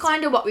realise. It's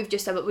kind of what we've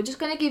just said, but we're just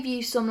going to give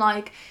you some,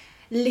 like,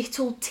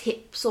 little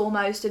tips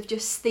almost of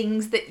just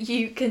things that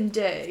you can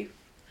do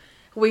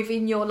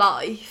within your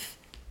life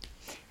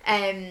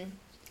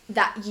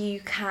that you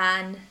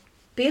can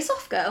be a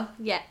soft girl.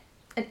 Yeah.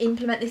 And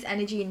implement this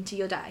energy into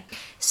your day.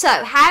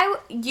 So, how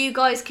you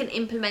guys can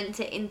implement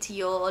it into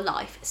your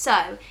life.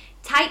 So,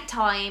 take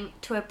time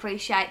to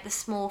appreciate the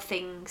small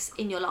things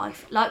in your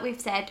life. Like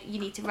we've said, you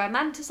need to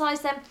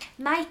romanticise them,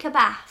 make a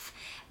bath,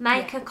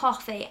 make a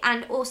coffee,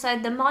 and also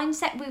the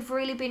mindset we've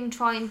really been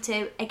trying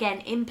to,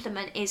 again,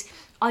 implement is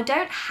I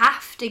don't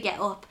have to get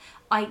up,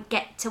 I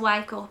get to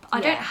wake up.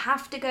 I don't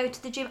have to go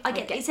to the gym. I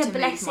get it's a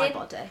blessing. Move my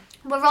body.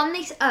 We're on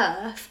this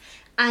earth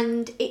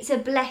and it's a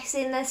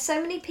blessing. There's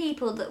so many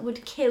people that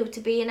would kill to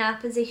be in our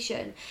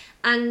position,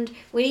 and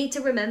we need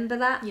to remember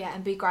that. Yeah,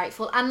 and be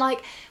grateful. And,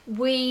 like,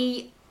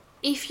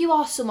 if you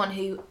are someone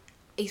who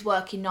is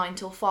working 9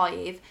 till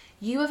 5,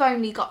 you have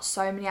only got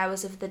so many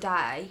hours of the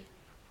day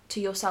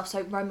to yourself,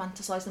 so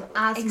romanticise them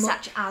as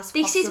much as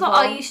This possible. is what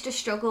I used to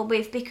struggle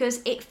with,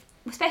 because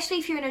especially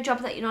if you're in a job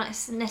that you're not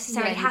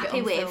necessarily you're a bit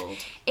happy with, unfulfilled.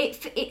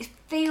 it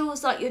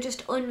feels like you're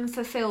just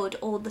unfulfilled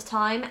all the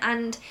time.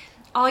 And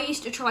I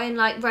used to try and,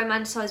 like,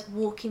 romanticize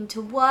walking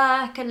to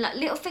work and, like,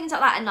 little things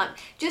like that, and, like,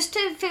 just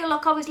to feel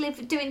like I was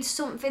doing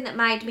something that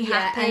made me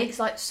happy. And it's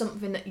like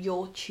something that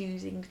you're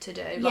choosing to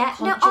do. Yeah,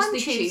 Like, no, I'm consciously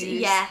choosing.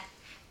 choose. Yeah,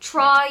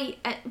 try.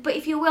 But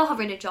if you will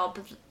have in a job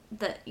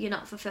that you're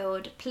not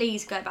fulfilled,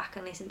 please go back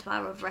and listen to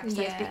our other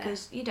episodes,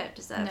 because you don't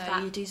deserve that.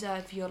 No, you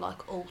deserve your,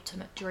 like,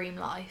 ultimate dream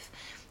life.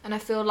 And I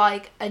feel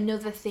like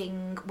another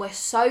thing, we're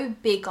so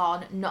big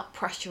on not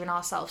pressuring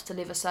ourselves to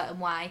live a certain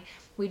way.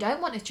 We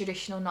don't want a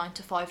traditional 9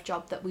 to 5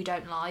 job that we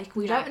don't like.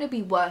 We don't want to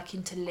be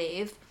working to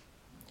live.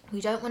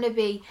 We don't want to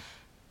be,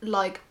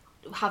 like,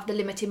 have the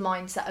limited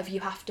mindset of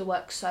you have to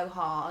work so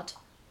hard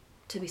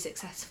to be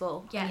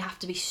successful. Yeah. And you have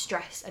to be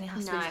stressed and it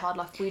has to be No. a hard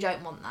life. We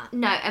don't want that.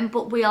 No,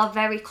 but we are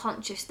very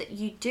conscious that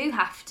you do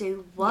have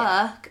to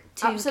work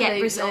to absolutely.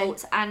 get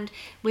results, and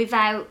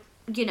without,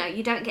 you know,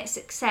 you don't get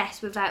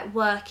success without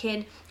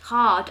working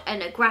hard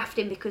and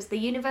grafting, because the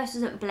universe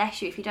doesn't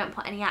bless you if you don't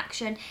put any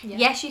action. Yeah.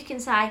 Yes, you can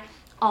say,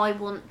 I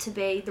want to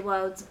be the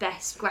world's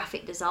best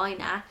graphic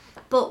designer,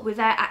 but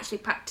without actually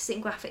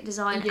practicing graphic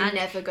design You're and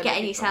never gonna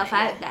getting become yourself it,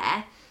 out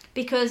there.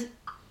 Because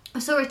I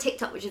saw a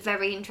TikTok which is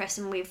very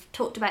interesting. We've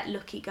talked about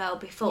Lucky Girl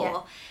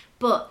before,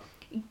 but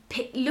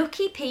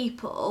lucky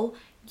people,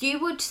 you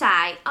would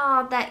say,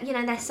 oh, that, you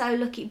know, they're so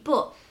lucky,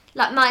 but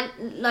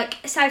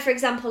say for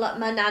example, like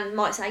my nan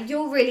might say,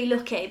 you're really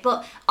lucky,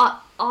 but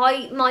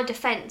my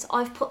defence,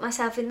 I've put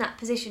myself in that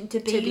position to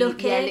be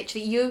lucky. Yeah,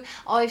 literally.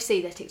 I've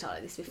seen a TikTok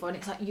like this before, and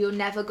it's like, you're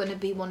never going to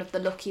be one of the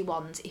lucky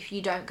ones if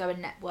you don't go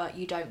and network,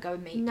 you don't go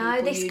and meet people.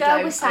 No, this you girl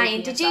don't was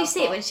saying, open did you yourself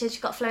see it up. when she said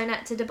she got flown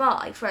out to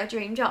Dubai for her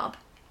dream job?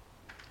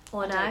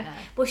 Or no? don't know.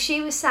 Well,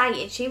 she was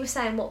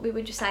saying what we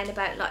were just saying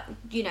about, like,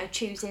 you know,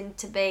 choosing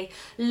to be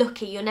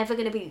lucky. You're never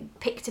going to be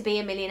picked to be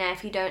a millionaire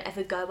if you don't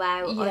ever go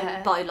out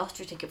and buy a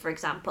lottery ticket, for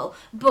example.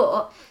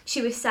 But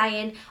she was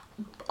saying,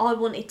 I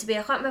wanted to be.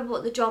 I can't remember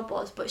what the job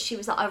was, but she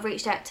was like, I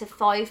reached out to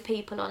 5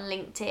 people on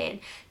LinkedIn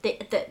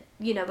that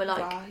you know, were like,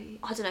 Right.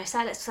 I don't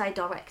know, let's say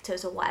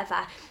directors or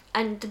whatever.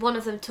 And one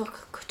of them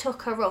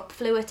took her up,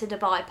 flew her to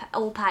Dubai,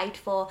 all paid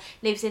for,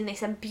 lives in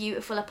this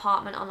beautiful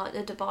apartment on like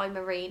the Dubai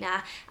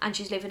marina, and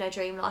she's living her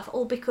dream life,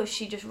 all because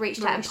she just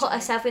reached out and put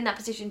herself in that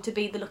position to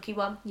be the lucky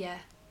one. Yeah.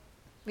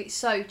 It's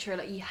so true,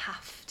 like you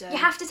have to. You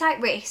have to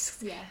take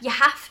risks. Yeah. You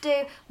have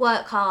to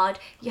work hard.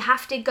 You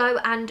have to go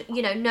and,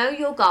 you know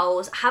your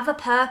goals, have a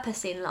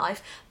purpose in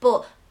life.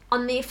 But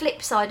on the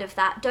flip side of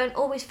that, don't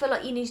always feel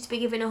like you need to be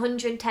giving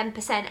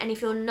 110%. And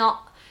if you're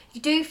not,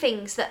 you do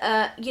things that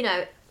are, you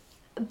know,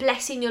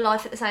 blessing your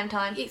life at the same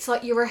time. It's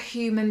like you're a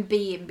human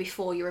being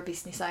before you're a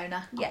business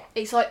owner. Yeah.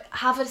 It's like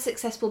have a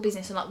successful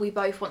business, and like we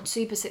both want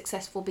super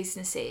successful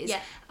businesses. Yeah.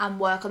 And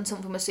work on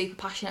something we're super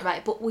passionate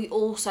about. But we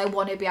also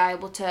want to be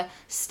able to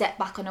step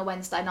back on a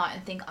Wednesday night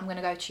and think, I'm going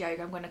to go to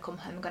yoga, I'm going to come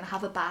home, I'm going to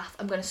have a bath,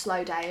 I'm going to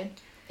slow down.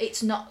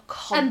 It's not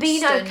constant. And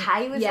being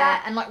okay with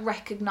that. And like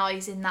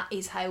recognising that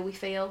is how we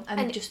feel,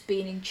 and just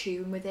being in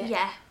tune with it.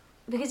 Yeah.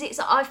 Because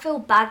I feel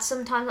bad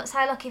sometimes. Like,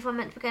 say, like, if I'm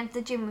meant to be going to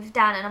the gym with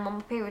Dan and I'm on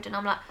my period and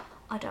I'm like,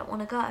 I don't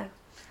want to go.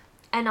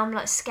 And I'm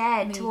like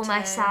scared Me to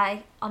almost too.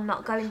 say I'm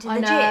not going to the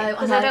I gym know,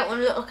 because I I know. don't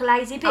want to look like a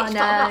lazy bitch. I But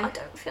know. I'm like,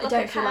 I don't feel I like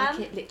don't I feel can. like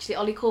it. Literally,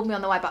 Ollie called me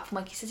on the way back from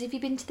work. He says, "Have you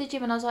been to the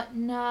gym?" And I was like,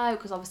 "No,"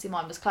 because obviously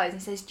mine was closed.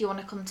 And he says, "Do you want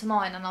to come to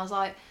mine?" And I was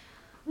like,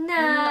 No.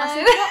 I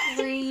said,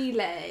 "Not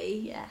really."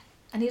 Yeah.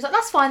 And he was like,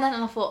 "That's fine then."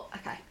 And I thought,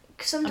 "Okay."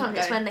 Sometimes I'm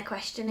it's going. when they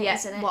question it, Yeah.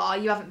 isn't it? Well,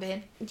 you haven't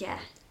been. Yeah.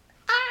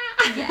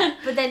 Yeah.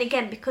 But then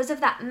again, because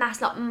of that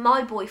mass, like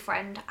my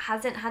boyfriend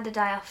hasn't had a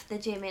day off the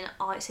gym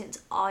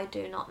since I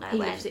do not know He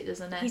when. loves it,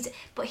 doesn't he?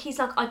 He's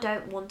like, I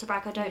don't want a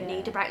break. I don't Yeah.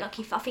 need a break. Like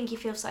I think he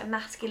feels so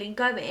masculine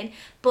going,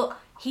 but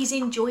he's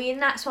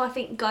enjoying that. So I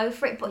think go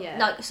for it. But Yeah.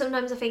 like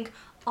sometimes I think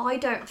I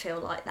don't feel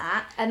like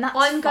that, And that's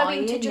I'm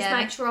going to fine, just yeah.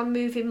 make sure I'm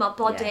moving my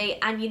body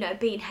and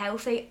being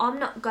healthy. I'm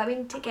not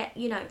going to get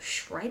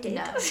shredded.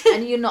 No.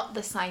 And you're not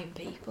the same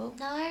people.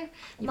 No,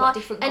 You've got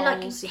different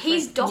and goals, like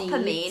his different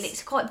dopamine, needs.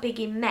 it's quite big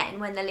in men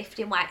when they're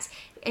lifting weights,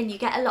 and you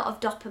get a lot of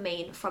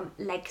dopamine from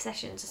leg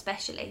sessions,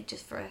 especially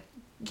just for a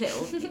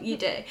little you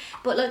do.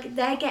 But like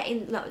they're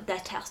getting like their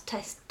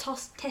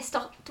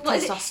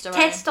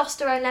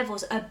testosterone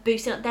levels are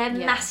boosting up their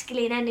Yeah.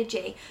 masculine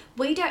energy.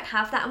 We don't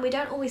have that, and we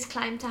don't always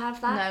claim to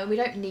have that. No, we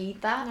don't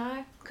need that.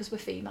 No. Because we're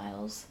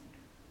females.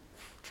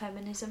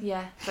 Feminism.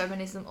 Yeah,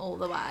 feminism all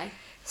the way.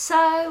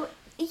 So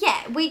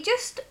yeah, we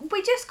just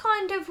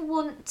kind of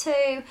want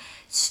to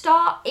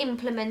start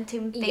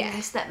implementing things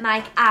Yeah. that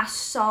make our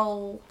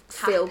soul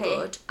Feel happy.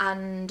 good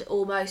and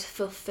almost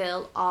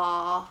fulfill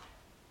our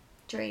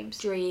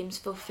dreams,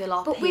 fulfill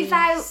our but peace.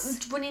 without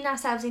running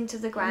ourselves into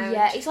the ground.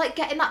 Yeah, it's like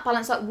getting that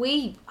balance. Like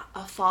we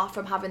are far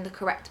from having the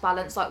correct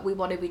balance. Like we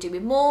want to be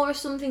doing more of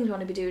some things, we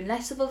want to be doing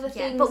less of other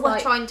things. But we're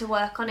like, trying to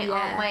work on it, Yeah.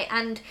 aren't we?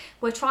 And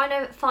we're trying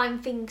to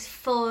find things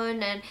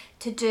fun and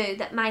to do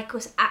that make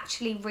us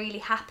actually really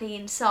happy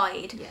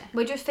inside. Yeah.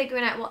 We're just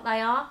figuring out what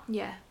they are.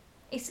 Yeah,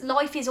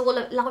 Life is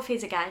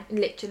a game.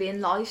 literally, and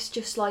life's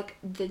just like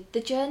the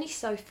journey's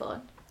so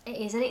fun. It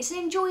is, and it's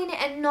enjoying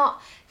it and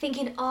not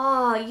thinking,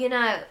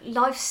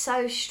 life's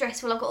so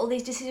stressful, I've got all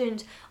these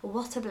decisions.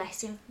 What a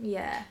blessing.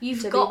 Yeah, You've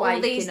to be got all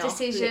waking these up,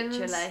 decisions.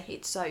 Literally,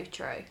 it's so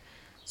true.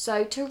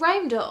 So to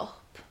round up,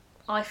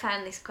 I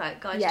found this quote,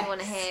 guys. yes, Do you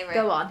want to hear it?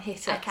 go on,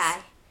 hit us. Okay.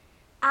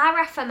 Our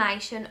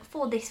affirmation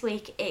for this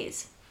week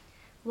is,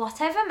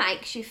 whatever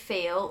makes you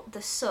feel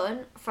the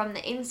sun from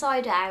the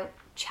inside out,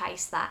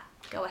 chase that.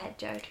 Go ahead,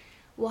 Jode.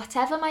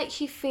 Whatever makes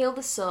you feel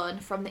the sun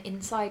from the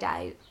inside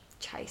out,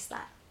 chase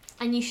that.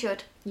 And you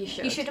should. You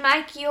should. You should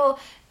make your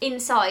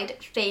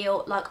inside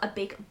feel like a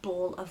big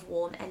ball of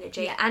warm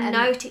energy. Yeah, and and-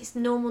 note it's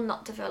normal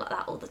not to feel like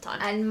that all the time.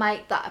 And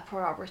make that a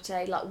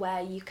priority, like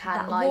where you can,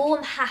 that like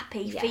warm,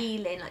 happy Yeah.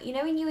 feeling. Like,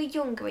 when you were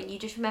younger and you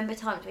just remember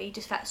times where you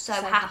just felt so,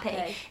 So happy.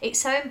 happy. It's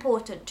so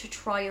important to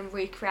try and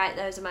recreate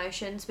those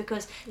emotions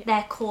because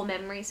they're core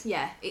memories.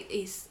 Yeah, it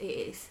is. It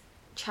is.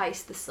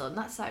 Chase the sun.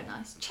 That's so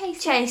nice.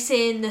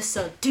 Chasing the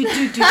sun. Do, do,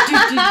 do, do,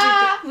 do,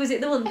 do. Was it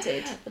The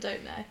Wanted? I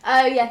don't know.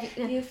 Oh yeah.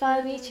 You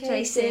find me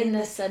chasing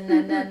the sun. Na,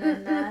 na, na,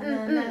 na,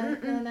 na,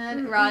 na,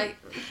 na. Right.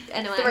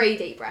 Anyway. 3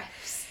 deep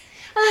breaths.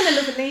 And I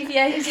love and leave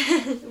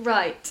you.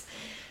 Right.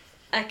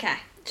 Okay.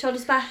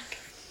 Shoulders back.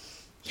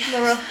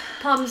 We're up.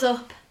 Palms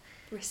up.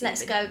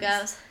 Let's go,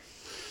 girls.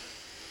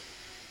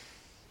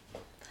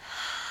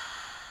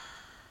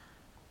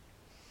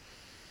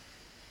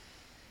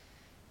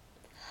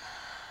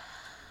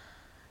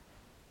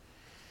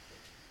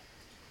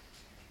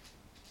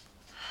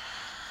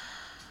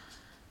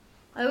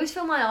 I always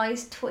feel my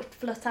eyes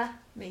flutter.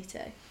 Me too.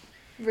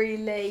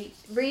 really,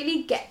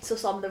 really gets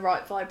us on the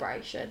right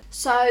vibration.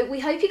 So we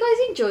hope you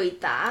guys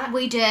enjoyed that.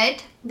 We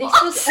did. We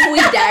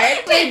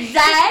did. We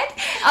did.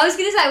 I was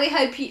going to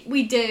say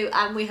we do,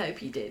 and we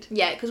hope you did.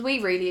 Yeah, because we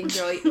really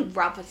enjoy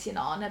rabbiting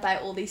on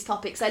about all these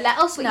topics. So let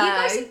us know. You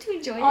guys seem to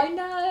enjoy it. I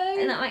know.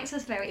 And that makes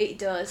us very It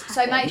does. happy.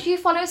 So make sure you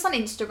follow us on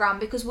Instagram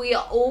because we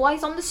are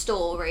always on the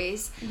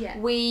stories. Yeah.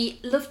 We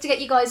love to get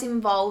you guys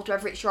involved,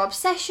 whether it's your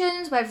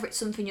obsessions, whether it's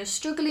something you're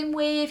struggling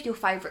with, your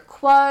favourite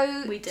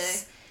quotes. We do.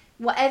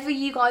 Whatever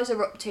you guys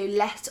are up to,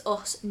 let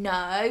us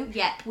know.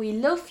 Yep. We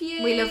love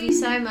you. We love you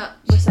so much.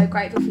 We're so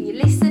grateful for you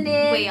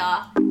listening. We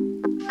are.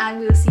 And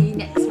we'll see you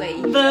next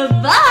week.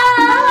 Bye-bye.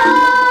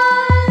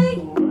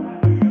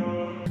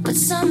 But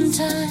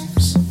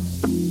sometimes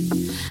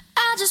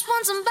I just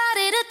want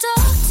somebody to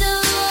talk to,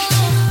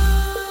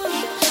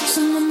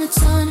 someone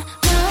that's on my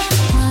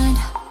mind.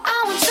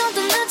 I want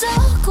something that's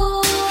all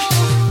cool,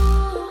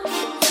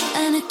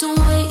 and it don't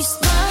waste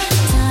my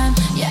time.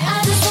 Yeah,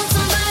 I just want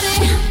somebody,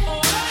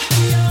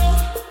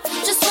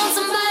 just want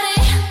somebody.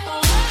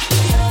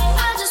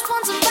 I just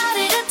want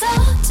somebody to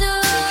talk to,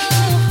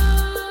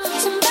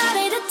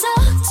 somebody to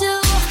talk to,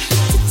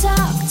 to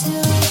talk to.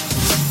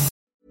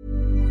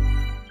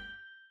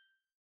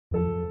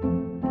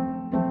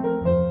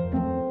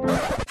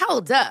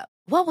 Hold up.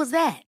 What was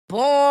that?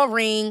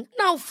 Boring.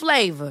 No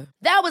flavor.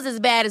 That was as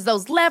bad as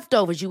those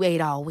leftovers you ate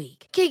all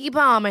week. Keke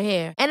Palmer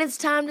here, and it's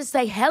time to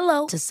say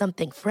hello to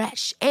something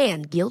fresh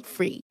and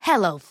guilt-free.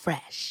 Hello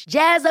Fresh.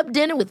 Jazz up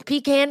dinner with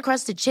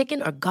pecan-crusted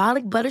chicken or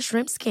garlic butter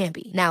shrimp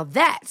scampi. Now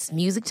that's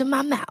music to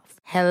my mouth.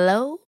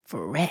 Hello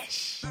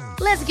Fresh.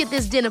 Let's get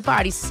this dinner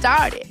party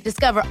started.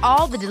 Discover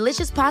all the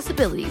delicious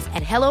possibilities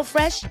at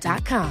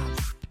HelloFresh.com.